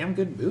just a damn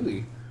good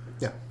movie.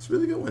 Yeah, it's a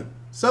really good one.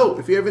 So,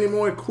 if you have any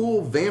more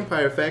cool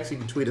vampire facts, you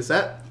can tweet us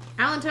at.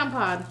 Allentown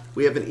Pod.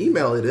 We have an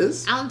email, it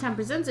is.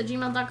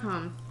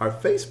 AllentownPresents@gmail.com. Our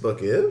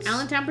Facebook is.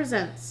 Allentown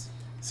Presents.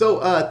 So,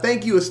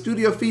 thank you,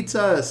 Estudio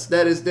Fitas.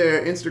 That is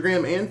their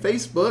Instagram and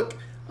Facebook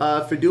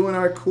for doing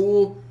our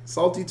cool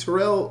Salty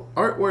Terrell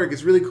artwork.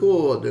 It's really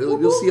cool.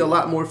 You'll see a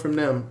lot more from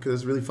them because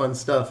it's really fun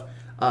stuff.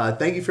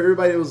 Thank you for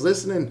everybody that was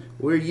listening.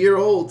 We're a year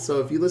old, so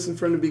if you listened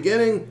from the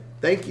beginning,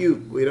 thank you,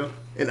 Guido.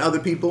 And other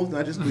people,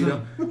 not just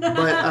Guido.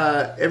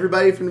 But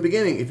everybody from the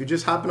beginning. If you're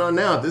just hopping on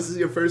now, if this is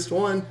your first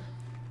one,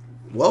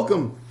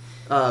 welcome.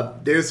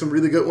 There's some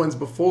really good ones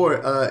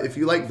before. If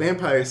you like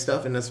vampire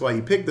stuff, and that's why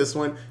you picked this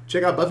one,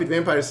 check out Buffy the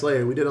Vampire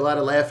Slayer. We did a lot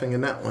of laughing in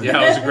that one. Yeah,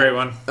 it was a great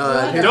one.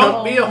 Here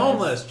Don't be a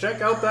homeless.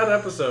 Check out that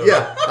episode.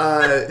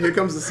 Yeah, Here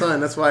Comes the Sun.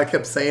 That's why I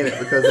kept saying it,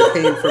 because it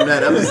came from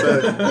that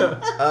episode.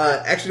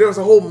 Actually, there was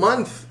a whole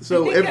month.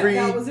 So I think every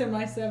that was in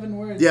my 7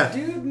 words. Yeah.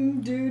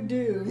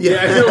 Do. yeah,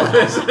 it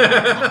was.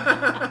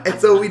 and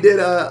so we did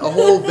a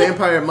whole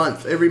vampire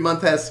month. Every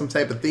month has some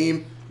type of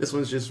theme. This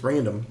one's just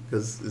random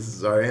because this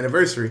is our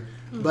anniversary.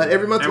 But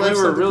every month And we'll we have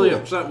were something really cool.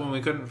 upset when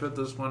we couldn't fit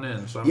this one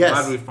in. So I'm Yes.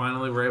 glad we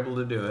finally were able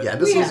to do it. Yeah,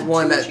 this We was had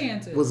one 2 that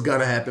chances. was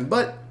gonna happen.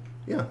 But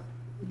yeah,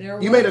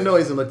 There you was. made a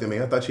noise and looked at me.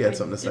 I thought you had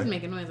something to Didn't say.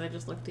 make a noise. I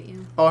just looked at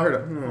you. Oh, I heard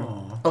it.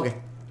 Aw. Okay.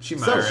 She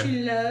So- Myron.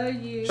 She love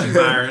you. She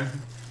Myron.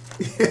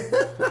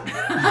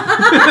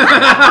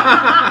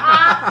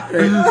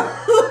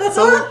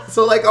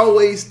 So like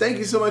always, thank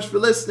you so much for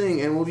listening,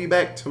 and we'll be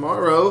back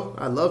tomorrow.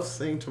 I love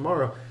saying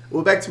tomorrow.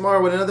 We'll be back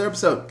tomorrow with another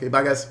episode. Okay,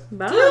 bye guys.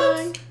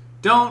 Bye.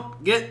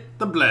 Don't get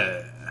the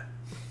blood.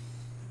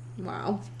 Wow.